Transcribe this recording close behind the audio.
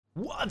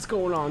What's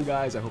going on,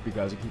 guys? I hope you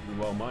guys are keeping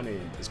well. My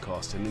name is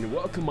Costin, and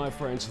welcome, my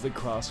friends, to the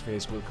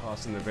Crossface with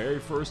Costin, the very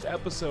first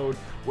episode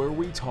where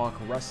we talk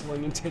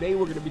wrestling. And today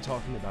we're going to be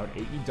talking about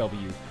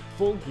AEW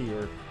Full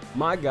Gear.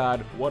 My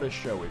God, what a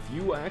show. If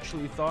you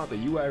actually thought that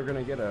you were going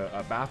to get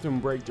a bathroom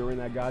break during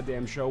that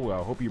goddamn show,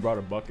 well, I hope you brought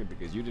a bucket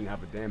because you didn't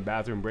have a damn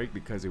bathroom break,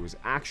 because it was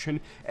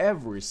action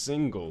every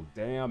single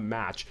damn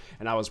match.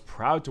 And I was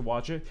proud to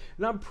watch it,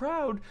 and I'm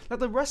proud that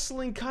the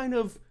wrestling kind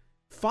of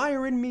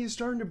fire in me is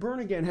starting to burn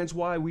again, hence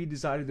why we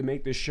decided to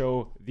make this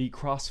show the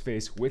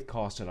Crossface with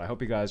Costin. I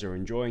hope you guys are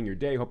enjoying your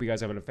day. Hope you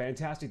guys are having a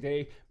fantastic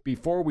day.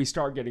 Before we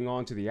start getting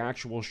on to the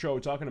actual show,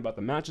 talking about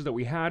the matches that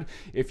we had,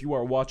 if you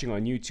are watching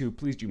on YouTube,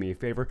 please do me a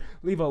favor.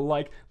 Leave a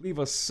like, leave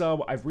a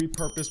sub. I've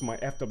repurposed my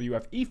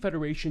FWF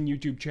Federation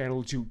YouTube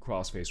channel to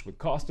Crossface with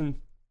Costin.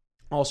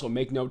 Also,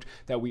 make note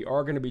that we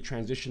are going to be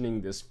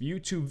transitioning this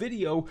YouTube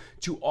video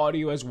to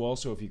audio as well.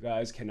 So if you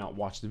guys cannot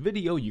watch the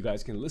video, you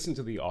guys can listen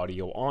to the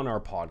audio on our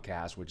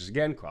podcast, which is,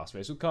 again,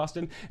 Crossface with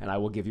Costin. And I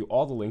will give you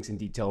all the links in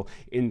detail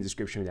in the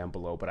description down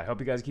below. But I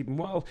hope you guys are keeping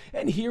well.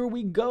 And here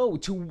we go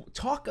to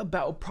talk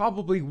about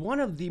probably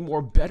one of the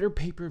more better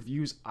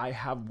pay-per-views I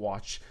have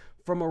watched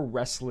from a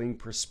wrestling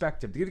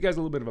perspective. To give you guys a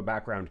little bit of a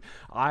background,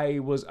 I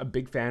was a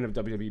big fan of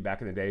WWE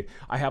back in the day.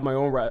 I have my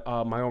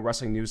own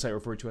wrestling news site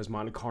referred to as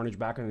Mind of Carnage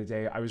back in the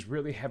day. I was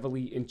really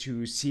heavily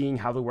into seeing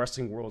how the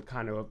wrestling world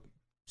kind of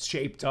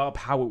shaped up,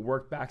 how it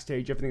worked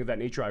backstage, everything of that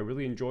nature. I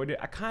really enjoyed it.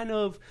 I kind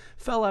of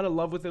fell out of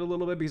love with it a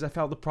little bit because I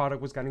felt the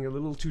product was getting a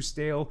little too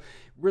stale.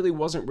 Really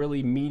wasn't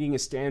really meeting a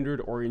standard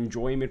or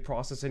enjoyment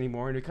process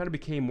anymore, and it kind of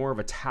became more of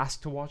a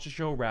task to watch the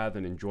show rather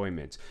than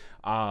enjoyment.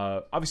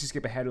 Obviously,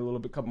 skip ahead a little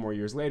bit, a couple more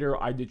years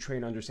later, I did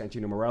train under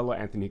Santino Marella,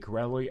 Anthony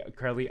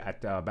Corelli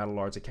at Battle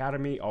Arts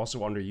Academy,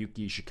 also under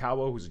Yuki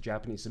Ishikawa, who's a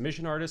Japanese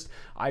submission artist.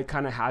 I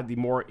kind of had the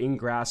more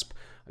in-grasp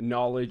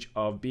knowledge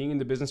of being in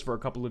the business for a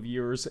couple of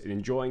years and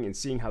enjoying and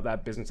seeing how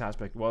that business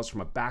aspect was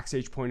from a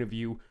backstage point of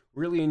view.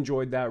 Really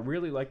enjoyed that.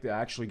 Really liked to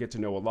actually get to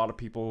know a lot of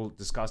people,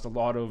 discussed a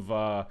lot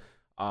of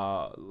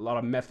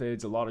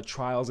methods, a lot of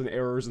trials and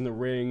errors in the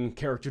ring,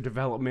 character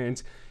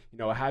development. You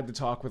know, I had to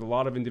talk with a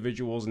lot of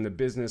individuals in the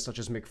business, such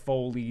as Mick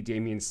Foley,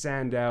 Damian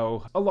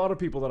Sandow, a lot of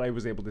people that I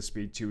was able to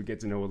speak to, get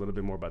to know a little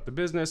bit more about the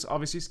business.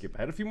 Obviously, skip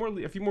ahead a few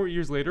more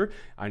years later.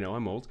 I know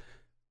I'm old.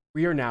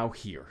 We are now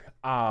here,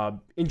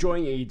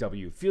 enjoying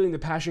AEW, feeling the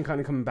passion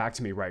kind of coming back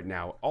to me right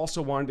now.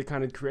 Also wanted to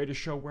kind of create a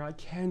show where I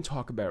can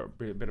talk about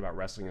a bit about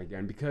wrestling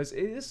again, because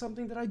it is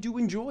something that I do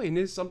enjoy, and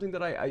it is something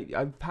that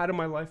I've had in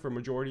my life for a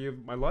majority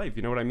of my life,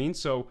 you know what I mean?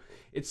 So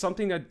it's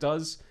something that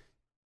does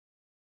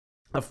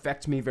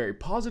affect me very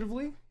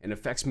positively and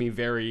affects me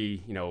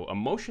very,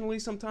 emotionally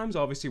sometimes,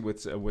 obviously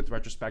with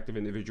retrospective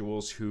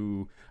individuals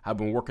who have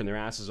been working their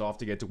asses off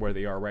to get to where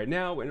they are right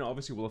now, and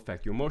obviously will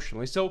affect you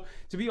emotionally. So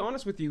to be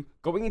honest with you,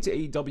 going into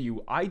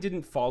AEW, I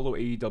didn't follow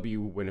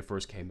AEW when it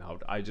first came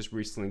out. I just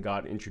recently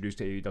got introduced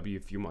to AEW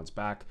a few months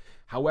back.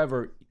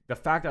 However, the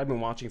fact that I've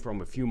been watching for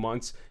a few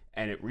months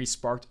and it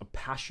re-sparked a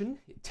passion,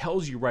 it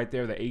tells you right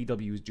there that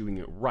AEW is doing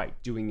it right,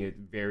 doing it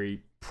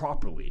very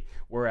properly,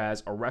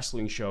 whereas a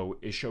wrestling show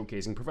is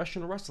showcasing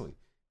professional wrestling,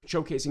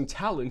 showcasing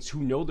talents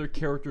who know their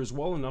characters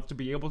well enough to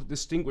be able to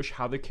distinguish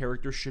how the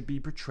character should be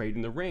portrayed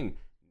in the ring,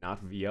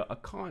 not via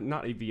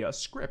a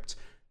script.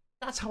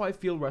 That's how I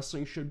feel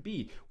wrestling should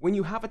be. When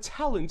you have a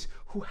talent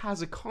who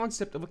has a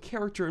concept of a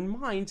character in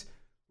mind,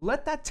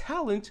 let that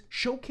talent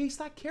showcase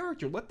that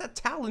character. Let that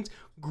talent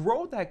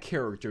grow that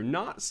character,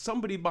 not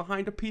somebody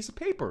behind a piece of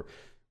paper.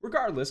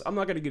 Regardless, I'm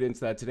not going to get into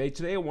that today.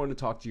 Today, I wanted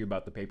to talk to you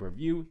about the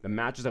pay-per-view, the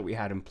matches that we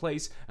had in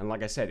place. And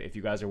like I said, if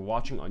you guys are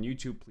watching on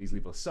YouTube, please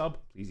leave a sub,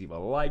 please leave a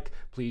like,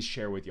 please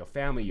share with your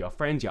family, your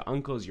friends, your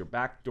uncles, your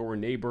backdoor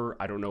neighbor.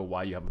 I don't know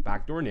why you have a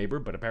backdoor neighbor,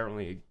 but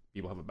apparently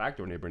people have a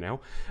backdoor neighbor now.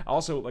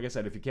 Also, like I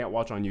said, if you can't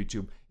watch on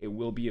YouTube, it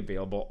will be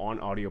available on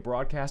audio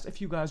broadcast. If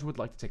you guys would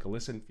like to take a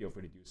listen, feel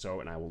free to do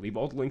so, and I will leave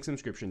all the links in the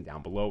description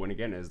down below. And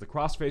again, it is the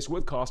Crossface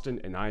with Costin,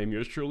 and I am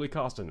yours truly,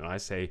 Costin, and I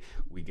say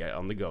we get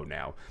on the go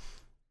now.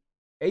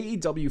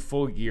 AEW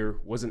Full Gear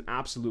was an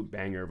absolute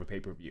banger of a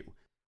pay-per-view.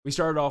 We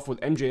started off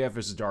with MJF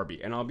versus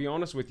Darby, and I'll be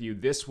honest with you,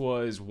 this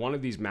was one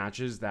of these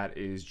matches that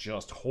is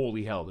just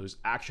holy hell. There's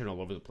action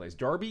all over the place.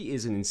 Darby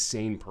is an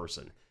insane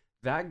person.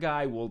 That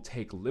guy will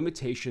take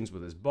limitations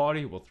with his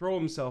body, will throw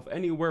himself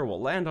anywhere,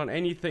 will land on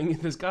anything.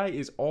 This guy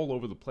is all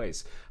over the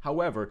place.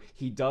 However,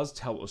 he does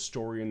tell a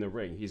story in the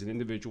ring. He's an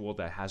individual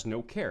that has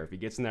no care. If he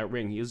gets in that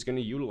ring, he is going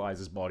to utilize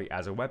his body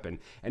as a weapon.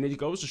 And it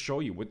goes to show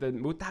you, with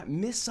that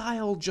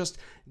missile just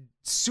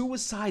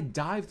suicide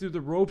dive through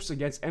the ropes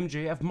against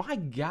MJF, my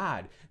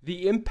God,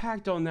 the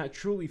impact on that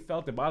truly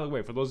felt it. By the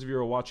way, for those of you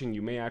who are watching,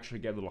 you may actually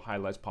get little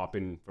highlights pop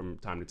in from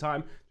time to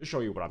time to show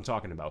you what I'm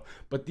talking about.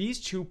 But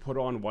these two put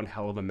on one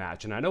hell of a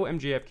match, and I know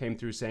MJF came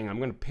through saying, I'm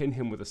going to pin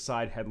him with a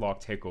side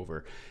headlock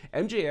takeover.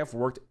 MJF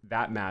worked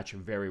that match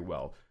very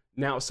well.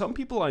 Now, some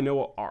people I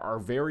know are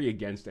very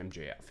against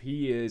MJF.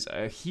 He is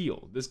a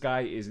heel. This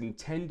guy is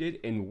intended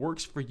and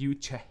works for you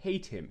to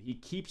hate him. He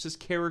keeps his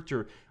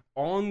character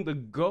on the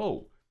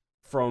go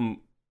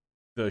from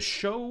the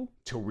show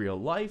to real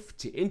life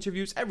to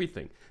interviews,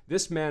 everything.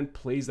 This man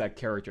plays that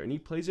character and he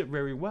plays it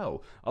very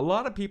well. A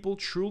lot of people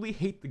truly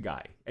hate the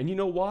guy. And you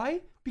know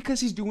why? Because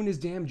he's doing his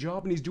damn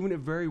job and he's doing it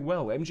very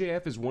well.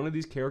 MJF is one of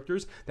these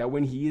characters that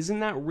when he is in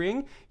that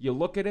ring, you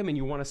look at him and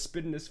you want to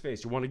spit in his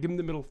face. You want to give him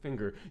the middle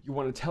finger. You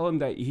want to tell him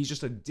that he's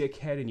just a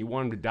dickhead and you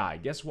want him to die.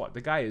 Guess what?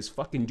 The guy is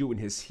fucking doing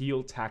his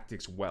heel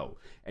tactics well.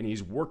 And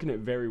he's working it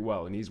very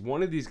well. And he's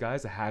one of these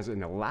guys that has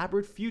an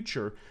elaborate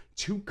future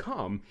to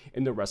come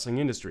in the wrestling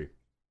industry.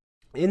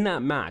 In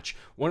that match,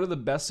 one of the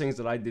best things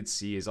that I did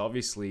see is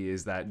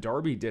that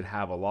Darby did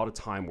have a lot of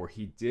time where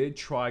he did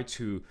try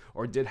to,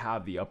 or did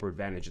have the upper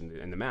advantage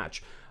in the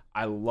match.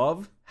 I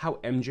love how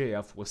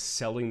MJF was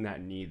selling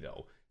that knee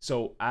though.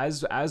 So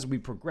as we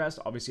progressed,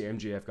 obviously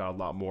MJF got a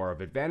lot more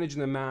of advantage in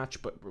the match,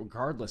 but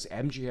regardless,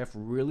 MJF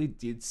really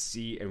did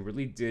see and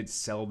really did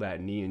sell that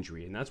knee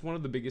injury. And that's one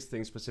of the biggest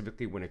things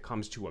specifically when it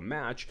comes to a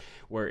match,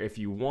 where if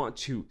you want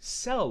to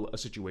sell a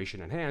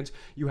situation at hand,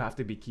 you have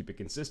to keep it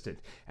consistent.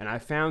 And I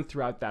found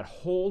throughout that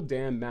whole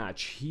damn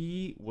match,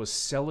 he was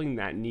selling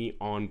that knee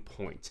on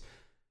point.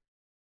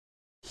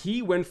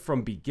 He went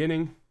from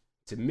beginning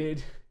to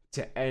mid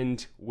to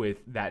end with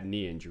that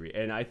knee injury.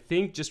 And I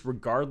think just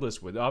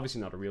regardless, with obviously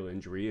not a real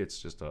injury,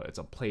 it's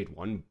a played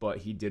one, but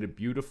he did it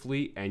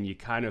beautifully and you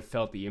kind of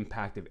felt the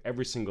impact of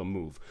every single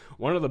move.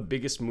 One of the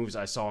biggest moves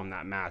I saw in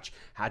that match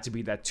had to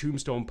be that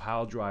tombstone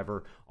pile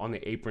driver on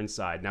the apron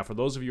side. Now, for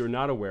those of you who are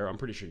not aware, I'm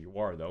pretty sure you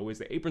are though, is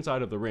the apron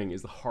side of the ring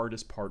is the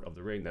hardest part of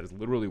the ring. That is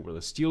literally where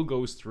the steel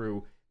goes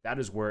through. That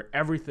is where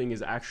everything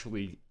is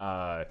actually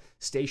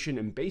stationed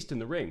and based in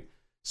the ring.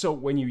 So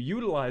when you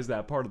utilize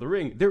that part of the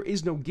ring, there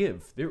is no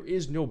give, there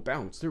is no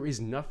bounce, there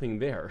is nothing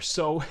there.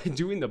 So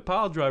doing the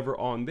pile driver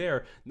on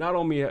there, not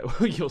only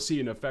you'll see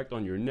an effect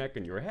on your neck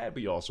and your head,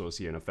 but you also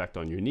see an effect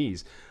on your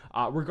knees.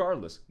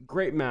 Regardless,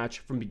 great match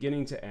from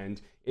beginning to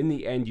end. In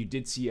the end, you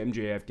did see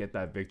MJF get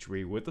that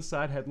victory with the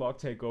side headlock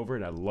takeover,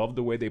 and I love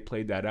the way they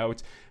played that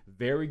out.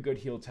 Very good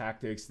heel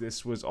tactics.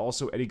 This was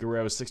also Eddie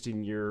Guerrero's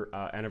 16-year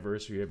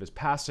anniversary of his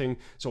passing,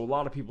 so a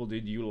lot of people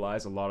did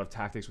utilize a lot of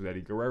tactics with Eddie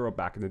Guerrero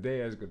back in the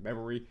day. As a good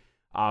memory.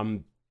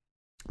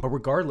 But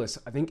regardless,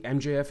 I think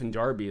MJF and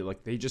Darby,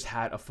 they just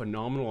had a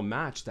phenomenal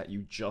match that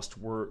you just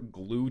were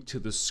glued to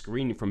the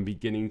screen from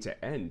beginning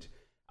to end.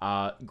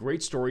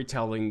 Great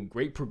storytelling,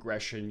 great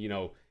progression.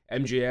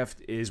 MJF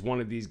is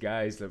one of these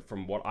guys that,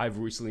 from what I've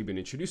recently been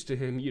introduced to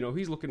him,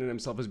 he's looking at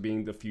himself as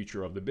being the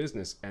future of the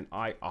business, and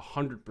I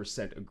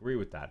 100% agree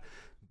with that.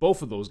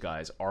 Both of those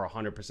guys are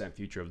 100%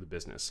 future of the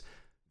business.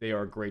 They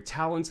are great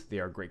talents, they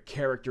are great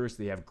characters,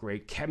 they have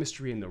great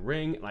chemistry in the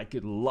ring, and I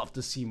could love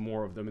to see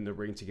more of them in the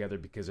ring together,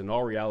 because in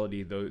all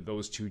reality,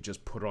 those two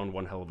just put on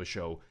one hell of a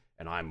show,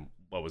 and I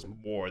was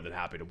more than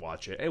happy to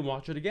watch it, and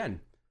watch it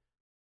again.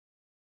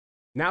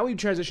 Now we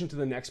transition to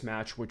the next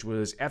match, which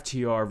was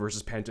FTR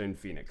versus Penta and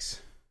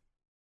Phoenix.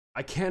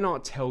 I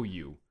cannot tell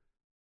you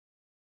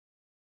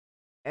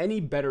any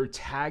better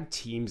tag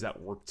teams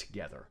that work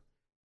together.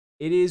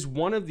 It is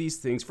one of these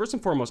things. First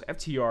and foremost,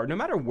 FTR, no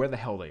matter where the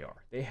hell they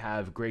are, they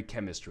have great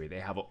chemistry. They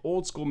have an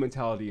old school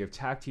mentality of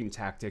tag team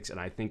tactics, and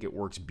I think it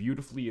works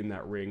beautifully in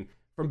that ring.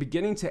 From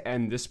beginning to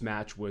end, this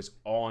match was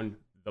on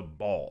the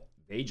ball.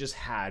 They just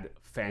had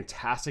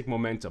fantastic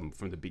momentum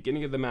from the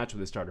beginning of the match where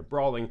they started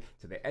brawling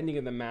to the ending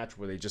of the match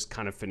where they just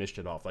kind of finished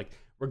it off.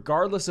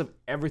 Regardless of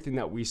everything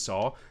that we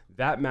saw,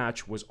 that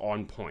match was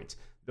on point.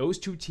 Those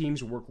two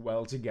teams work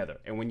well together.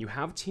 And when you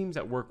have teams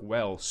that work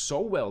so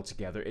well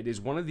together, it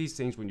is one of these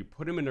things when you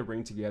put them in a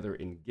ring together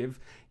and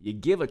you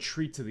give a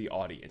treat to the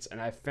audience.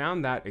 And I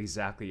found that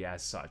exactly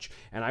as such.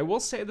 And I will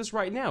say this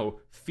right now,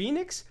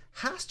 Phoenix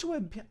has to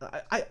have,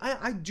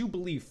 I do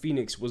believe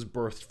Phoenix was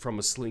birthed from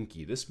a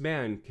slinky. This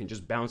man can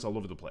just bounce all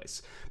over the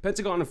place.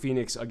 Pentagon and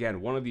Phoenix, again,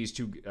 one of these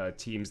two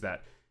teams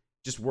that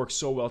just work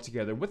so well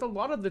together with a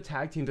lot of the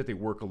tag teams that they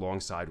work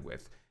alongside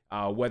with.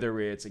 Whether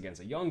it's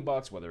against the Young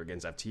Bucks, whether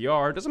against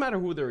FTR, doesn't matter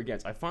who they're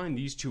against. I find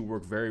these two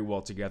work very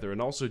well together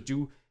and also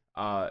do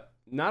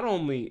not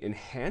only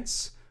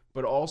enhance,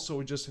 but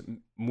also just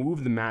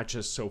move the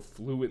matches so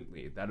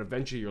fluently that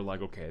eventually you're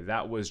like, okay,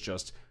 that was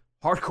just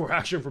hardcore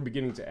action from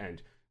beginning to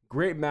end.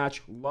 Great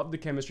match. Love the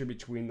chemistry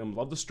between them.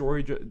 Love the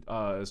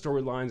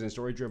storylines and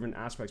story-driven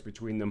aspects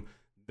between them.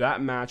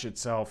 That match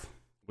itself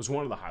was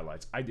one of the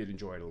highlights. I did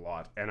enjoy it a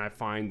lot. And I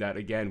find that,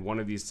 again, one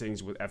of these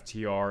things with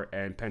FTR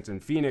and Penta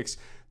and Phoenix,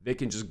 they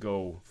can just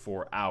go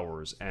for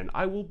hours. And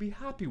I will be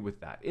happy with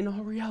that. In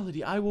all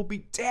reality, I will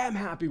be damn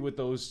happy with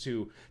those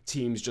two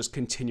teams just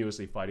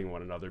continuously fighting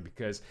one another,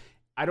 because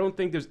I don't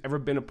think there's ever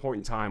been a point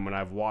in time when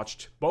I've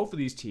watched both of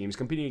these teams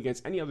competing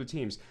against any other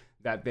teams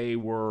that they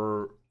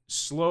were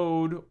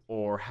slowed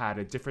or had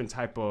a different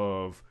type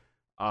of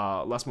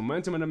less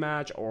momentum in a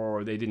match,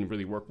 or they didn't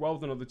really work well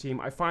with another team.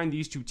 I find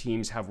these two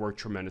teams have worked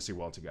tremendously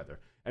well together.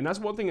 And that's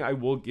one thing I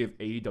will give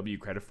AEW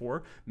credit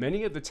for.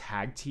 Many of the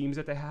tag teams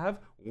that they have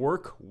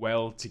work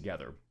well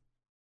together.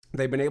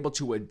 They've been able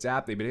to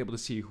adapt. They've been able to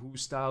see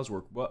whose styles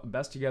work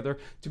best together.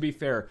 To be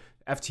fair,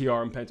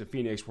 FTR and Penta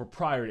Phoenix were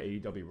prior to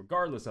AEW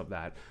regardless of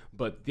that.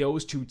 But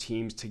those two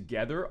teams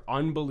together,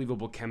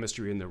 unbelievable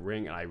chemistry in the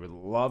ring. And I would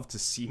love to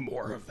see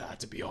more of that,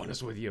 to be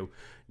honest with you.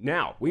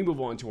 Now, we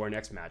move on to our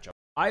next matchup.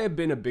 I have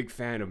been a big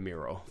fan of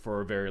Miro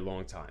for a very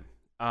long time.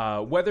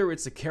 Whether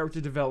it's the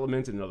character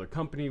development in another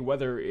company,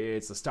 whether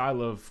it's the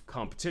style of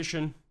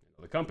competition,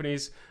 the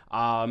companies,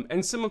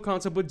 and similar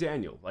concept with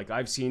Daniel. Like,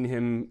 I've seen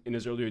him in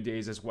his earlier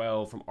days as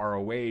well, from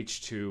ROH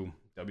to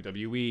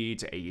WWE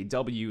to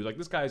AEW. Like,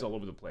 this guy's all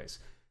over the place.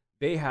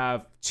 They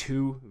have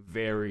two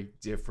very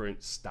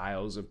different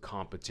styles of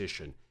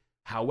competition.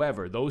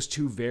 However, those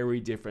two very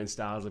different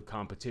styles of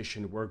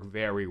competition work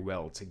very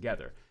well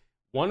together.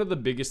 One of the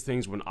biggest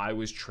things when I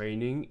was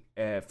training,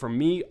 for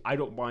me, I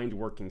don't mind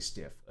working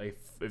stiff.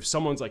 If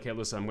someone's like, hey,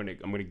 listen, I'm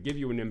gonna give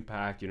you an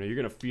impact, you're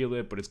gonna feel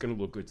it, but it's gonna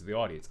look good to the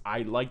audience.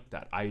 I liked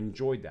that. I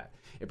enjoyed that.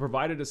 It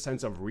provided a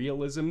sense of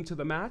realism to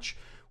the match,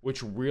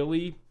 which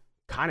really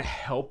kind of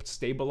helped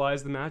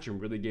stabilize the match and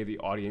really gave the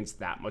audience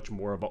that much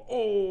more of a,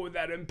 oh,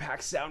 that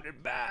impact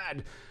sounded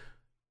bad.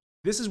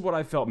 This is what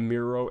I felt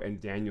Miro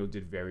and Daniel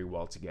did very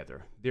well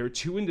together. They're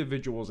two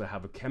individuals that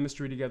have a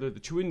chemistry together.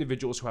 The two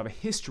individuals who have a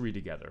history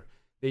together.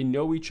 They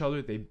know each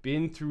other. They've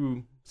been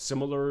through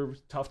similar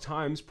tough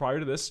times prior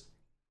to this.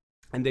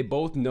 And they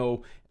both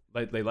know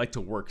that they like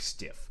to work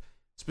stiff.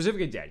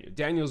 Specifically Daniel.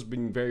 Daniel's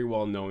been very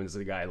well known as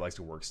the guy who likes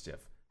to work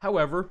stiff.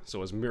 However,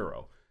 so is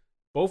Miro.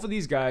 Both of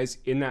these guys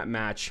in that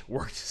match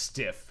worked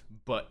stiff,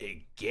 but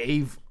it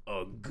gave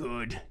a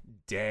good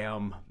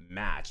damn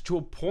match, to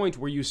a point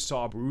where you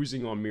saw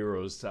bruising on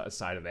Miro's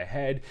side of the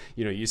head.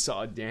 You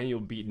saw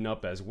Daniel beaten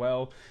up as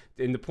well.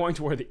 In the point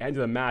where the end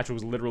of the match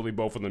was literally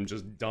both of them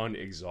just done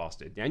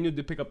exhausted. Daniel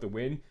did pick up the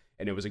win,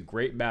 and it was a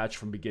great match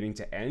from beginning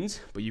to end,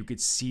 but you could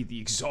see the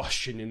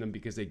exhaustion in them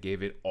because they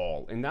gave it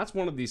all. And that's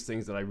one of these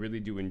things that I really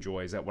do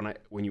enjoy, is that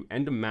when you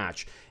end a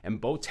match and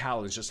both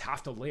talents just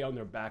have to lay on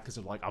their back because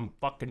they're like, I'm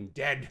fucking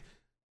dead,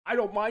 I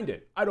don't mind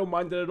it. I don't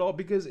mind it at all,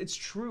 because it's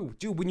true.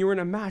 Dude, when you're in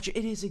a match,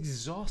 it is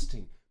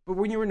exhausting. But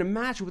when you're in a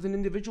match with an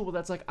individual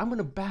that's like, I'm going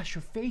to bash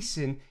your face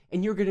in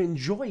and you're going to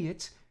enjoy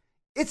it,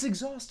 it's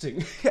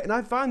exhausting. And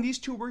I find these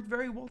two work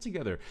very well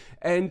together.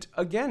 And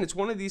again, it's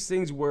one of these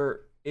things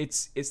where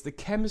it's the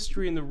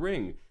chemistry in the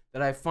ring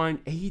that I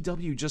find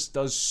AEW just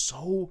does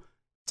so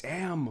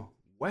damn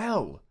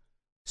well.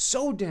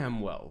 So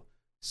damn well.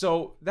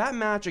 So that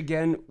match,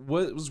 again,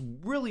 was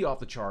really off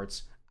the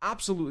charts.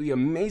 Absolutely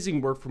amazing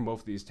work from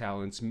both of these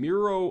talents.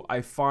 Miro,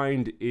 I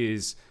find,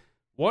 is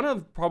one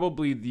of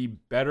probably the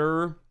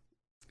better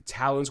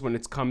talents when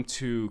it's come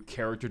to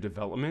character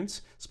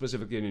development,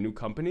 specifically in a new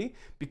company,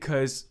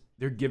 because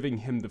they're giving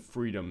him the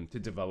freedom to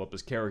develop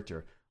his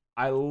character.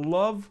 I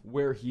love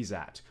where he's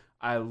at.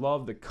 I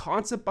love the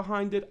concept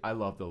behind it. I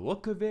love the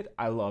look of it.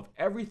 I love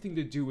everything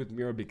to do with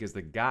Miro, because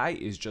the guy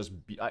is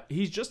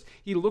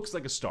he looks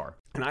like a star.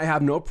 And I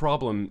have no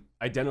problem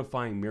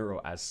identifying Miro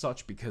as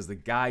such, because the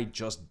guy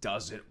just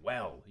does it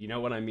well. You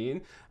know what I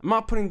mean? I'm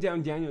not putting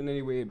down Daniel in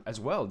any way as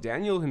well.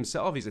 Daniel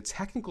himself, he's a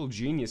technical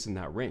genius in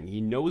that ring.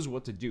 He knows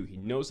what to do. He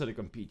knows how to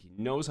compete. He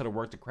knows how to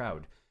work the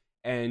crowd.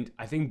 And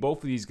I think both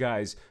of these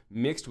guys,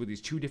 mixed with these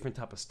two different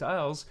type of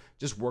styles,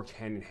 just worked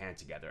hand in hand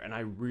together. And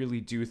I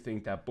really do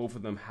think that both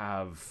of them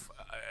have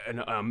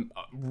a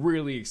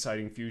really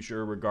exciting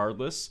future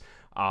regardless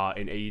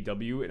in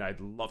AEW. And I'd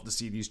love to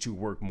see these two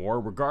work more.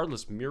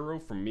 Regardless, Miro,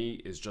 for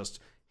me, is just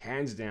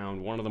hands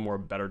down one of the more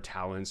better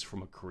talents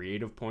from a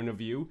creative point of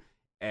view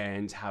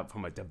and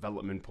from a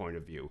development point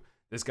of view.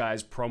 This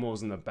guy's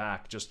promos in the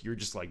back, you're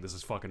just like, this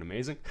is fucking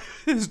amazing.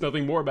 There's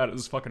nothing more about it.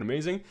 This is fucking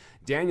amazing.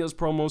 Daniel's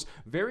promos,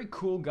 very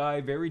cool guy,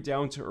 very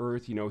down to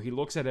earth. He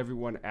looks at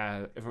everyone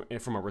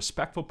from a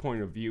respectful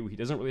point of view. He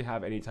doesn't really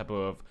have any type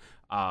of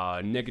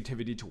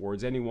negativity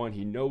towards anyone.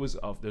 He knows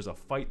there's a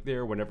fight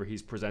there whenever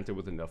he's presented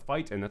within the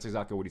fight, and that's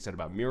exactly what he said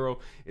about Miro,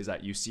 is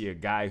that you see a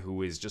guy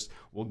who is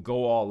will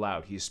go all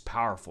out. He's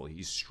powerful.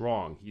 He's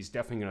strong. He's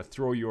definitely going to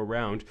throw you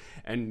around,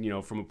 and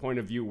from a point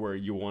of view where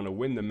you want to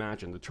win the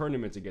match and the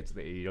tournament to get to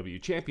the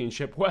AEW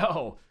championship,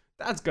 well,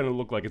 that's going to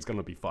look like it's going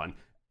to be fun.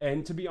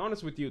 And to be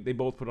honest with you, they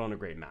both put on a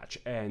great match.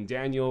 And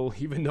Daniel,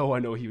 even though I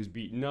know he was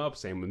beaten up,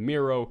 same with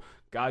Miro,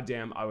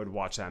 goddamn, I would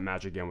watch that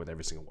match again with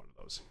every single one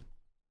of those.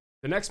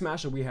 The next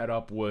match that we had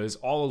up was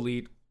All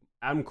Elite,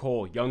 Adam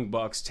Cole, Young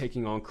Bucks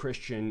taking on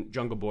Christian,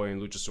 Jungle Boy,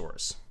 and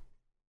Luchasaurus.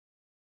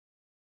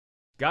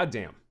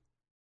 Goddamn.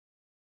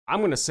 I'm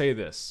going to say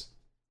this.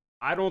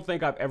 I don't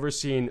think I've ever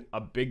seen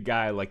a big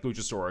guy like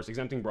Luchasaurus,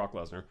 exempting Brock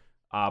Lesnar,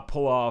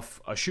 pull off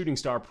a shooting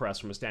star press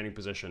from a standing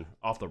position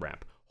off the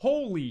ramp.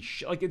 Holy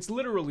shit. Like, it's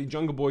literally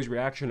Jungle Boy's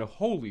reaction to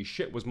holy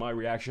shit was my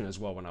reaction as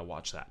well when I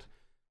watched that.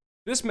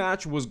 This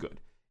match was good.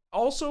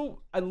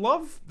 Also, I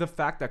love the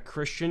fact that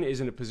Christian is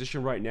in a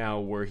position right now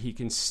where he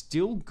can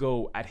still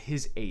go at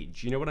his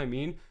age. You know what I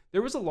mean?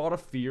 There was a lot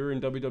of fear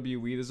in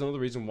WWE. There's another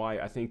reason why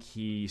I think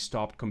he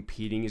stopped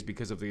competing is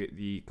because of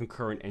the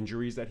concurrent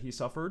injuries that he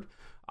suffered.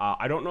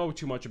 I don't know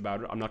too much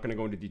about it. I'm not going to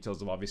go into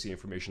details of obviously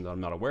information that I'm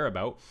not aware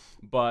about.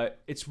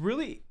 But it's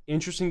really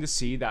interesting to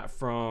see that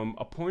from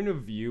a point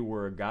of view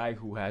where a guy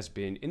who has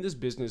been in this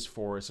business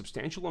for a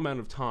substantial amount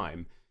of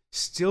time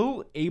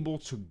still able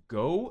to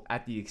go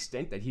at the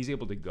extent that he's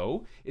able to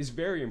go is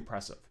very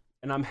impressive.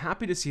 And I'm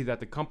happy to see that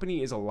the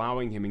company is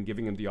allowing him and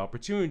giving him the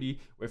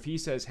opportunity if he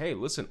says, hey,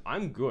 listen,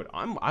 I'm good.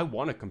 I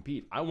want to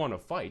compete. I want to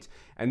fight.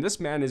 And this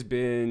man has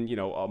been,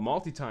 a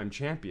multi-time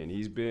champion.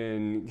 He's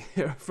been,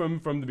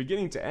 from the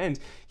beginning to end,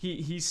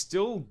 he's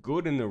still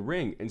good in the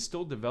ring and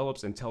still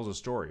develops and tells a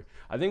story.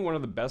 I think one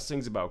of the best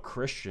things about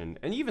Christian,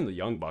 and even the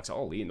Young Bucks,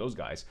 Ali and those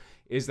guys,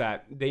 is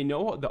that they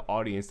know the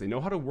audience. They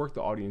know how to work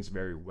the audience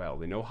very well.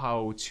 They know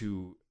how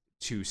to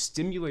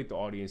stimulate the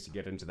audience to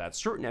get into that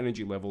certain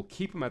energy level,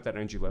 keep them at that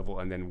energy level,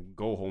 and then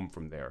go home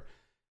from there.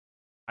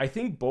 I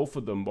think both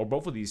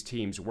of these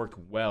teams worked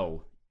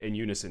well in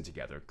unison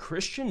together.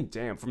 Christian,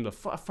 damn, from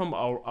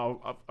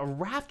a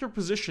rafter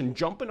position,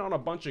 jumping on a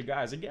bunch of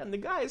guys. Again, the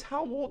guy is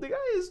how old? The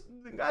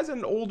guy's at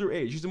an older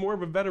age. He's more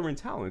of a veteran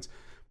talent,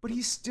 but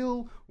he's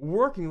still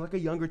working like a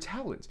younger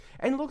talent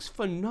and looks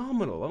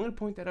phenomenal. I'm going to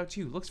point that out to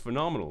you. Looks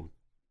phenomenal.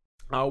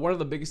 One of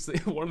the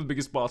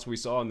biggest spots we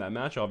saw in that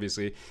match,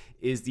 obviously,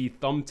 is the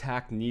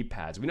thumbtack knee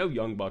pads. We know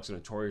Young Bucks are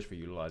notorious for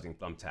utilizing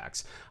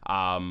thumbtacks,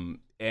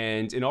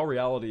 and in all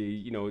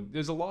reality,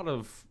 there's a lot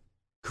of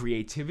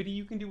creativity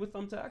you can do with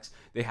thumbtacks.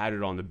 They had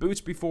it on the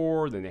boots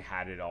before, then they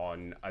had it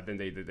on, then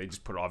they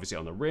just put it obviously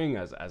on the ring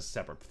as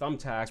separate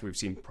thumbtacks. We've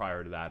seen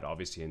prior to that,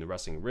 obviously, in the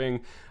wrestling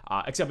ring.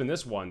 Except in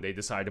this one, they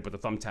decided to put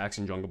the thumbtacks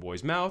in Jungle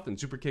Boy's mouth and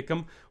super kick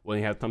him when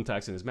he had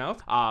thumbtacks in his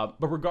mouth.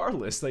 But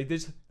regardless, they're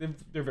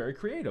very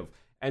creative.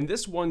 And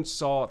this one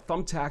saw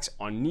thumbtacks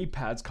on knee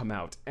pads come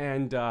out,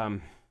 and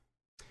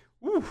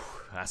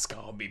that's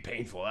gonna be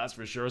painful, that's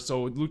for sure.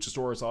 So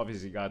Luchasaurus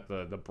obviously got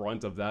the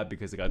brunt of that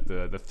because they got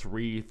the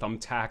 3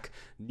 thumbtack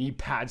knee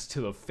pads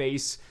to the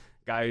face.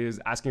 Guy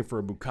is asking for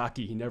a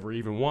bukkake he never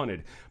even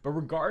wanted. But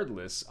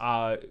regardless,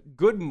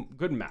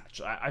 good match.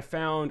 I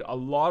found a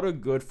lot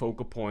of good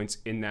focal points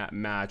in that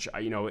match.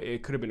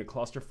 It could have been a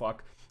clusterfuck.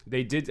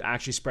 They did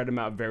actually spread them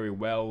out very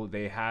well.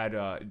 They had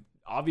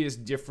obvious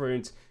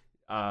different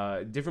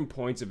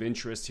points of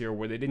interest here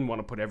where they didn't want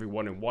to put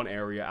everyone in one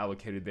area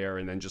allocated there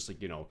and then just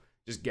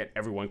get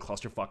everyone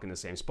clusterfuck in the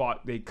same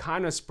spot. They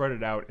kind of spread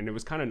it out, and it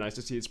was kind of nice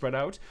to see it spread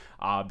out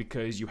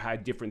because you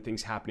had different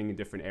things happening in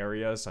different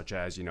areas, such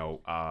as,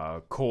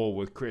 Cole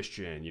with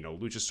Christian,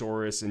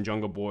 Luchasaurus and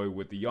Jungle Boy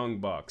with the Young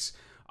Bucks.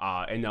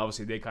 And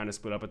obviously they kind of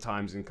split up at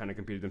times and kind of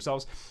competed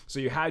themselves.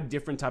 So you had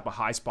different type of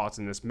high spots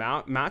in this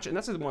match. And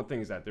that's the one thing,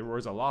 is that there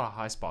was a lot of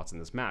high spots in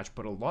this match,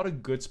 but a lot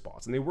of good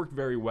spots, and they worked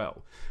very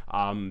well.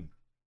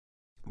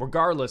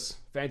 Regardless,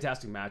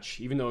 fantastic match,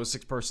 even though it was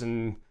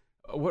 6-person...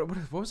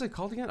 What was it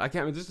called again? I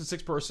can't remember. This is a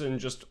 6-person,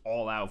 just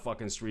all-out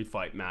fucking street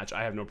fight match.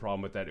 I have no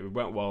problem with that. It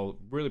went well,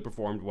 really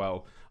performed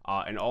well,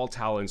 and all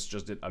talents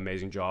just did an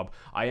amazing job.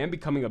 I am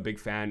becoming a big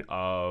fan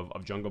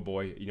of Jungle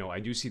Boy. I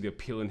do see the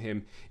appeal in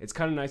him. It's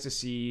kind of nice to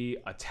see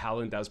a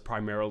talent that's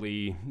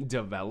primarily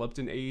developed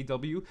in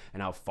AEW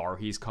and how far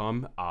he's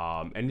come.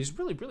 And he's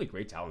really, really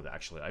great talent,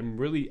 actually. I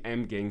really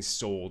am getting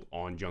sold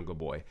on Jungle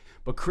Boy.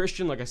 But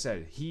Christian, like I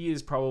said, he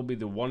is probably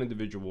the one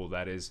individual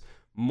that is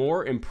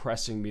more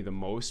impressing me the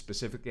most,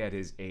 specifically at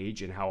his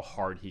age and how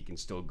hard he can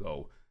still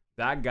go.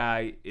 That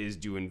guy is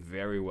doing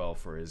very well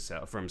for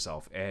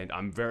himself, and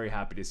I'm very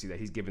happy to see that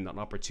he's given an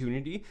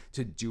opportunity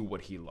to do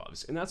what he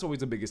loves. And that's always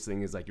the biggest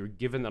thing, is like you're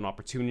given an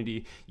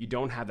opportunity, you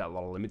don't have that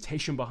lot of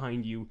limitation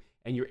behind you,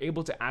 and you're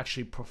able to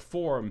actually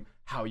perform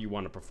how you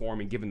want to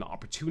perform and given the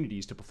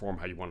opportunities to perform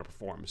how you want to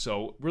perform.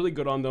 So really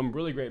good on them,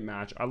 really great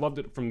match. I loved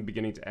it from the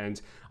beginning to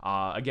end.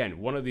 Again,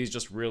 one of these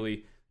just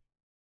really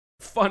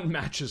fun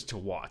matches to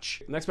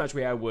watch. The next match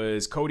we had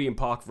was Cody and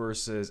Pac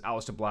versus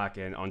Aleister Black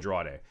and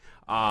Andrade.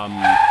 All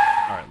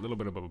right, a little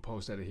bit of a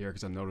post edit here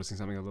because I'm noticing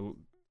something a little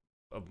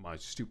of my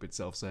stupid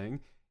self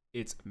saying.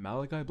 It's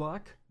Malachi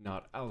Black,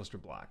 not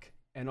Aleister Black.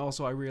 And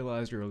also, I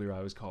realized earlier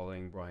I was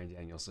calling Bryan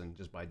Danielson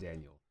just by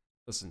Daniel.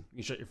 Listen,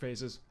 you shut your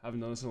faces.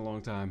 Haven't done this in a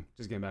long time.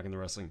 Just getting back into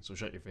wrestling, so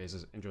shut your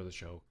faces. Enjoy the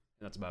show.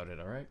 And that's about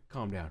it, all right?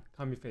 Calm down.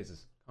 Calm your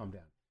faces. Calm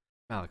down.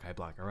 Malachi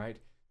Black, all right?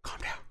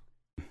 Calm down.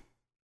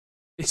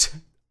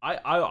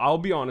 I'll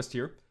be honest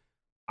here.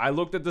 I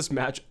looked at this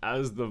match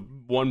as the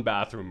one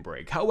bathroom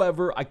break.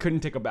 However, I couldn't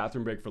take a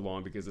bathroom break for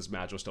long because this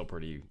match was still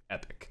pretty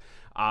epic.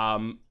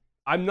 I'm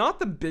not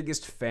the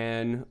biggest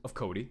fan of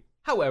Cody.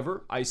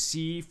 However, I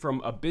see from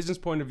a business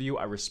point of view,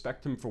 I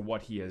respect him for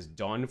what he has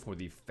done for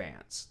the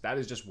fans. That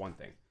is just one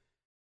thing.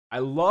 I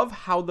love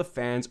how the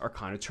fans are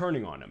kind of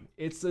turning on him.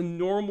 It's a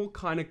normal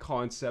kind of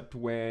concept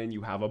when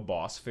you have a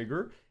boss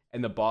figure,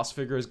 and the boss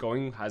figure is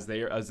going, as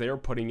they are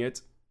putting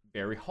it,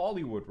 very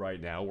Hollywood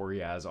right now, where he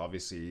has,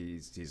 obviously,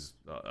 he's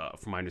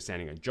from my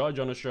understanding, a judge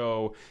on a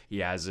show. He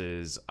has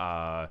his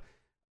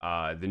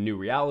the new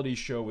reality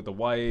show with the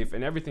wife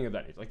and everything of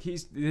that nature. Like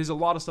there's a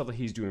lot of stuff that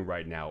he's doing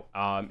right now,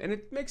 and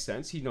it makes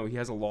sense. He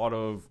has a lot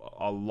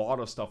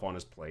of stuff on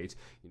his plate.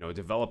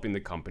 Developing the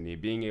company,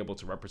 being able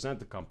to represent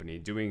the company,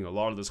 doing a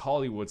lot of this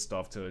Hollywood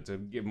stuff to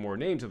give more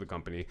name to the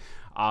company.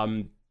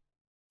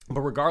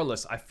 But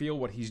regardless, I feel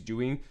what he's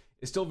doing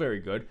is still very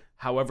good.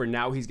 However,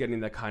 now he's getting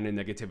that kind of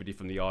negativity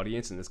from the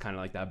audience, and it's kind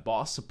of like that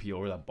boss appeal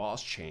or that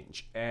boss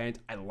change, and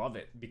I love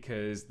it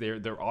because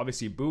they're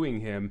obviously booing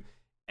him.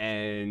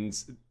 And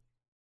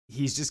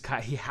he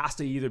has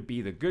to either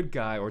be the good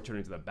guy or turn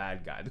into the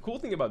bad guy. The cool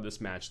thing about this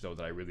match, though,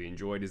 that I really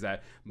enjoyed is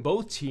that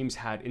both teams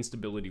had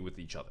instability with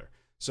each other.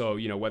 So,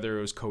 whether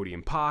it was Cody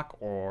and Pac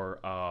or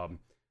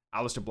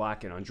Aleister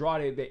Black and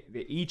Andrade,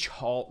 they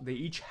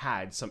each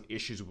had some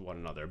issues with one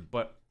another.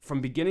 But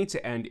from beginning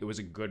to end, it was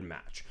a good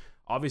match.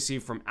 Obviously,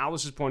 from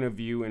Aleister's point of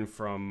view and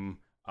from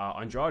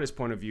Andrade's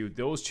point of view,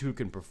 those two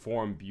can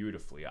perform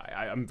beautifully.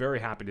 I'm very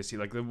happy to see,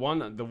 like, the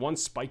one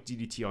spike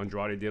DDT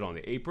Andrade did on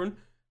the apron.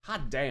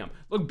 Hot damn,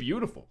 looked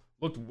beautiful,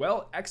 looked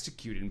well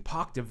executed, and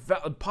Pac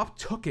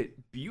took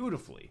it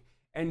beautifully.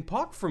 And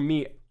Pac, for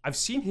me, I've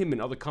seen him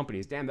in other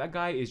companies. Damn, that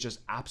guy is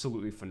just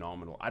absolutely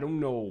phenomenal. I don't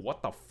know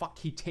what the fuck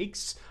he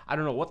takes. I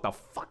don't know what the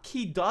fuck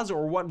he does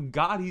or what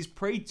god he's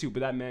prayed to,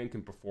 but that man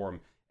can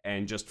perform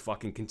and just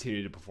fucking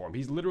continue to perform.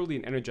 He's literally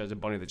an Energizer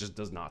Bunny that just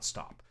does not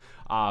stop.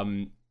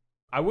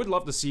 I would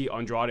love to see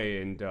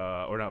Andrade and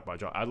or not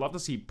Andrade. I'd love to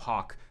see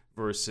Pac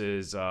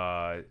versus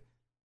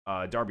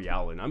Darby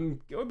Allin.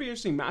 It would be an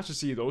interesting match to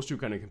see those two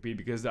kind of compete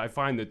because I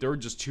find that they're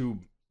just two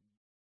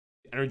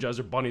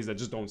Energizer Bunnies that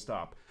just don't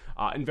stop.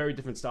 In very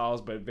different styles,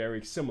 but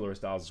very similar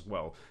styles as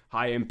well.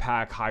 High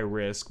impact, high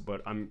risk,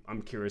 but I'm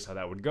curious how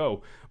that would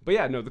go. But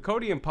yeah, no, the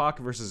Cody and Pac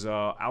versus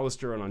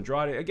Aleister and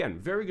Andrade, again,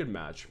 very good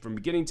match from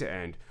beginning to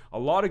end. A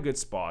lot of good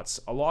spots,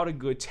 a lot of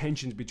good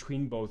tensions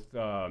between both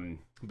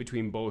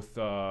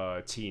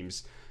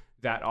teams.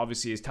 That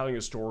obviously is telling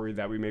a story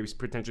that we may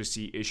potentially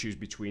see issues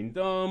between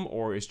them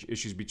or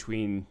issues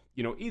between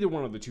either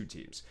one of the two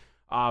teams.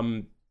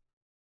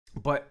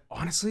 But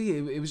honestly,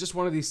 it was just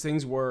one of these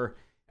things where.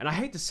 And I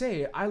hate to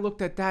say it, I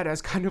looked at that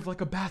as kind of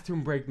like a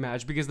bathroom break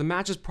match because the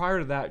matches prior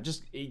to that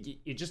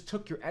it just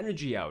took your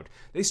energy out.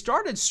 They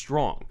started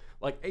strong.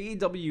 Like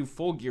AEW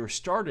Full Gear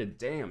started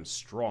damn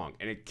strong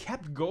and it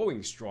kept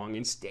going strong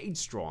and stayed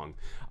strong.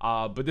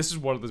 But this is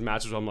one of those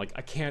matches where I'm like,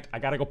 I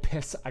gotta go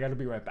piss. I gotta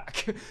be right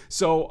back.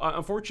 So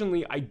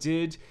unfortunately, I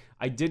did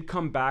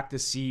come back to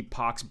see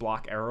Pac's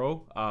Black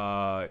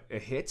Arrow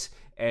hit.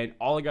 And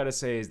all I gotta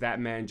say is that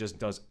man just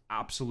does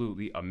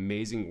absolutely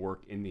amazing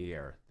work in the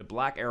air. The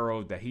Black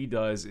Arrow that he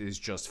does is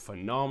just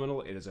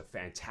phenomenal. It is a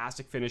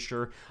fantastic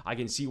finisher. I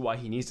can see why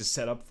he needs to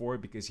set up for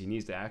it because he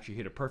needs to actually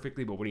hit it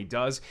perfectly. But when he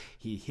does,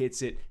 he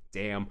hits it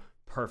damn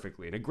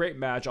perfectly. And a great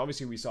match.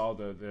 Obviously, we saw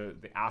the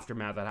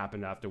aftermath that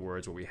happened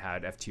afterwards where we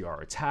had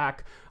FTR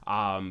attack.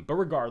 But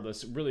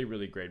regardless, really,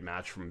 really great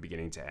match from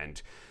beginning to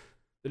end.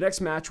 The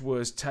next match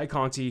was Tay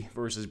Conti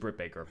versus Britt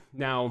Baker.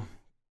 Now,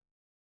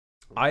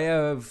 I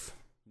have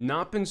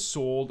not been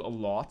sold a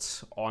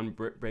lot on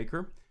Britt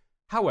Baker.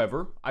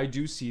 However, I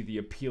do see the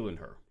appeal in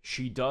her.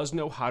 She does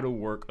know how to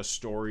work a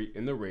story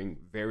in the ring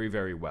very,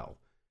 very well.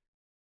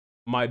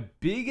 My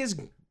biggest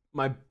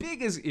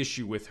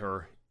issue with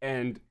her,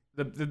 and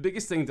the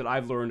biggest thing that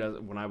I've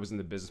learned when I was in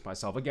the business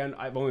myself, again,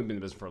 I've only been in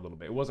the business for a little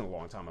bit. It wasn't a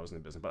long time I was in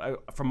the business,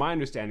 but from my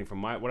understanding,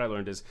 what I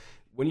learned is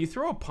when you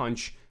throw a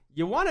punch,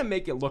 you want to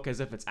make it look as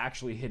if it's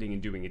actually hitting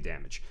and doing a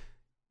damage.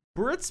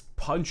 Britt's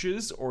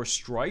punches or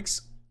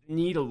strikes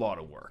need a lot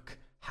of work.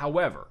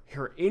 However,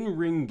 her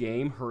in-ring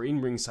game, her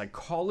in-ring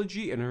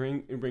psychology, and her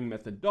in-ring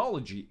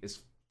methodology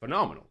is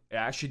phenomenal. It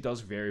actually does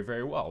very,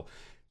 very well.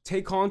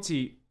 Tay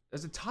Conti,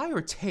 is it Tay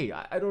or Tay?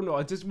 I don't know.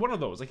 It's just one of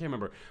those. I can't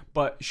remember.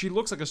 But she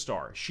looks like a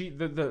star.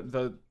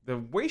 The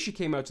way she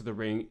came out to the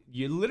ring,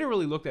 you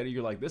literally looked at it,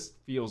 you're like, this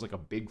feels like a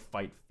big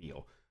fight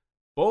feel.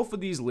 Both of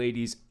these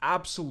ladies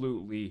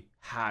absolutely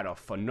had a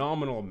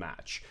phenomenal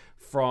match.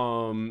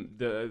 From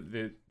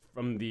the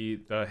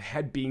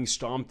head being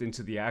stomped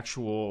into the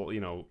actual,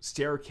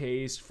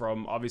 staircase,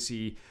 from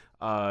obviously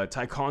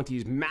Tay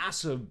Conti's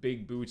massive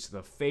big boots to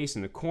the face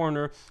in the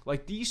corner.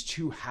 Like, these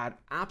two had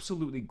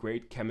absolutely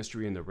great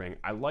chemistry in the ring.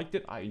 I liked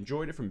it. I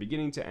enjoyed it from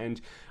beginning to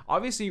end.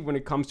 Obviously, when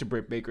it comes to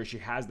Britt Baker, she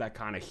has that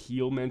kind of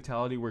heel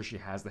mentality where she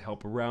has the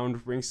help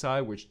around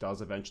ringside, which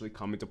does eventually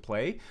come into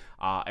play,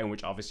 and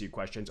which obviously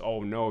questions,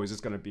 oh no, is this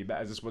going to be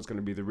bad? Is this what's going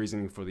to be the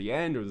reasoning for the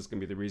end, or is this going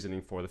to be the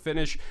reasoning for the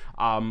finish?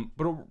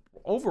 But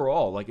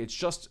overall, like,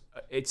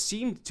 it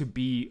seemed to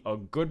be a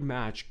good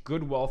match,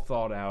 good, well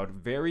thought out,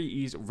 very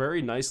easy,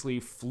 very nicely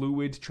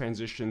fluid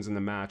transitions in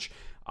the match.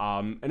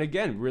 And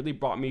again, really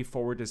brought me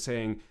forward to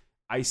saying,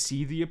 I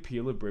see the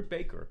appeal of Britt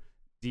Baker.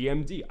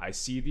 DMD, I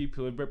see the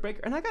appeal of Britt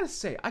Baker. And I gotta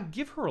say, I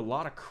give her a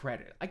lot of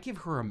credit. I give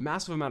her a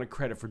massive amount of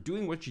credit for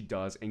doing what she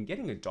does and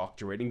getting a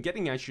doctorate and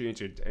getting actually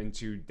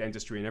into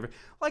dentistry and everything.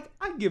 Like,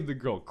 I give the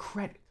girl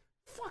credit.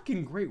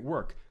 Fucking great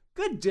work.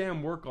 Good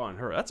damn work on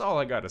her. That's all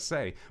I gotta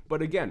say.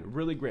 But again,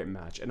 really great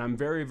match. And I'm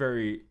very,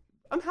 very,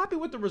 I'm happy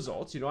with the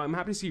results. I'm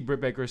happy to see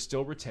Britt Baker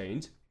still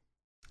retained.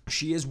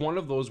 She is one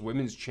of those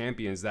women's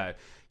champions that,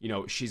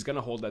 she's going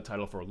to hold that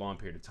title for a long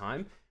period of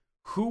time.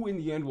 Who in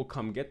the end will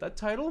come get that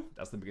title?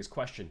 That's the biggest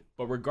question.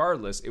 But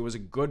regardless, it was a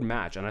good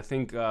match. And I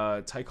think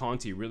Ty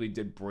Conti really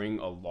did bring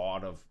a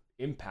lot of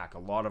impact, a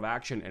lot of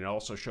action, and it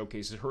also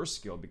showcases her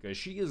skill because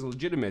she is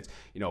legitimate,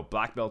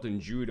 black belt in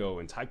judo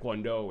and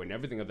taekwondo and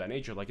everything of that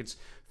nature. Like, it's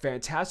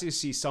fantastic to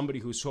see somebody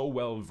who's so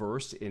well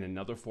versed in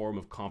another form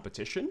of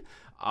competition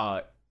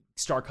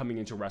start coming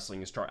into wrestling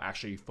and start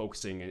actually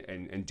focusing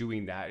and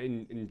doing that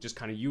and just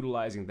kind of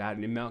utilizing that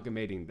and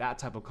amalgamating that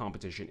type of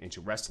competition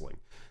into wrestling.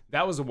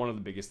 That was one of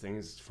the biggest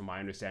things, from my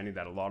understanding,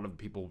 that a lot of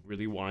people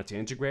really wanted to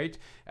integrate.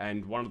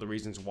 And one of the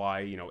reasons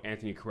why,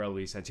 Anthony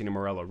Corelli, Santino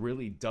Marella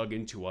really dug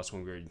into us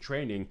when we were in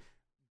training.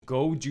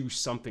 Go do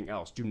something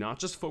else. Do not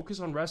just focus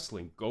on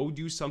wrestling. Go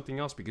do something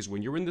else, because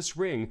when you're in this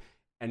ring,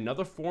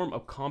 another form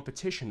of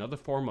competition, another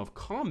form of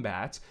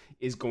combat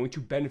is going to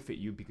benefit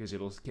you because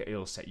it'll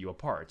set you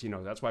apart.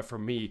 That's why for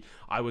me,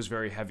 I was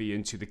very heavy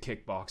into the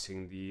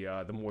kickboxing,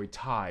 the Muay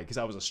Thai, because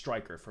I was a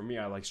striker. For me,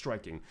 I like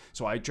striking.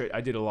 So I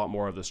did a lot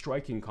more of the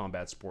striking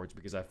combat sports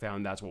because I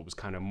found that's what was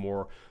kind of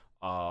more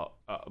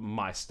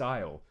my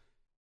style.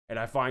 And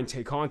I find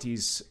Tay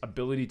Conti's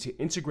ability to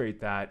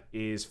integrate that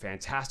is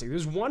fantastic.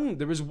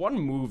 There was one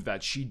move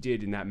that she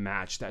did in that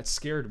match that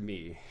scared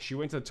me. She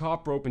went to the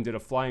top rope and did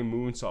a flying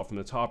moonsault from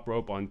the top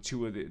rope on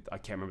two of the, I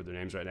can't remember their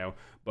names right now,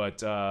 but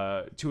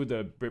two of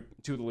the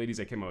ladies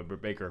that came out with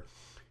Britt Baker.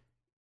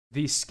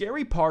 The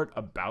scary part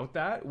about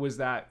that was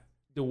that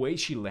the way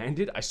she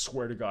landed, I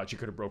swear to God, she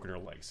could have broken her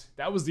legs.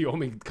 That was the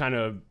only kind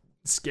of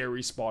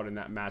scary spot in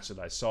that match that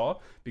I saw,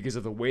 because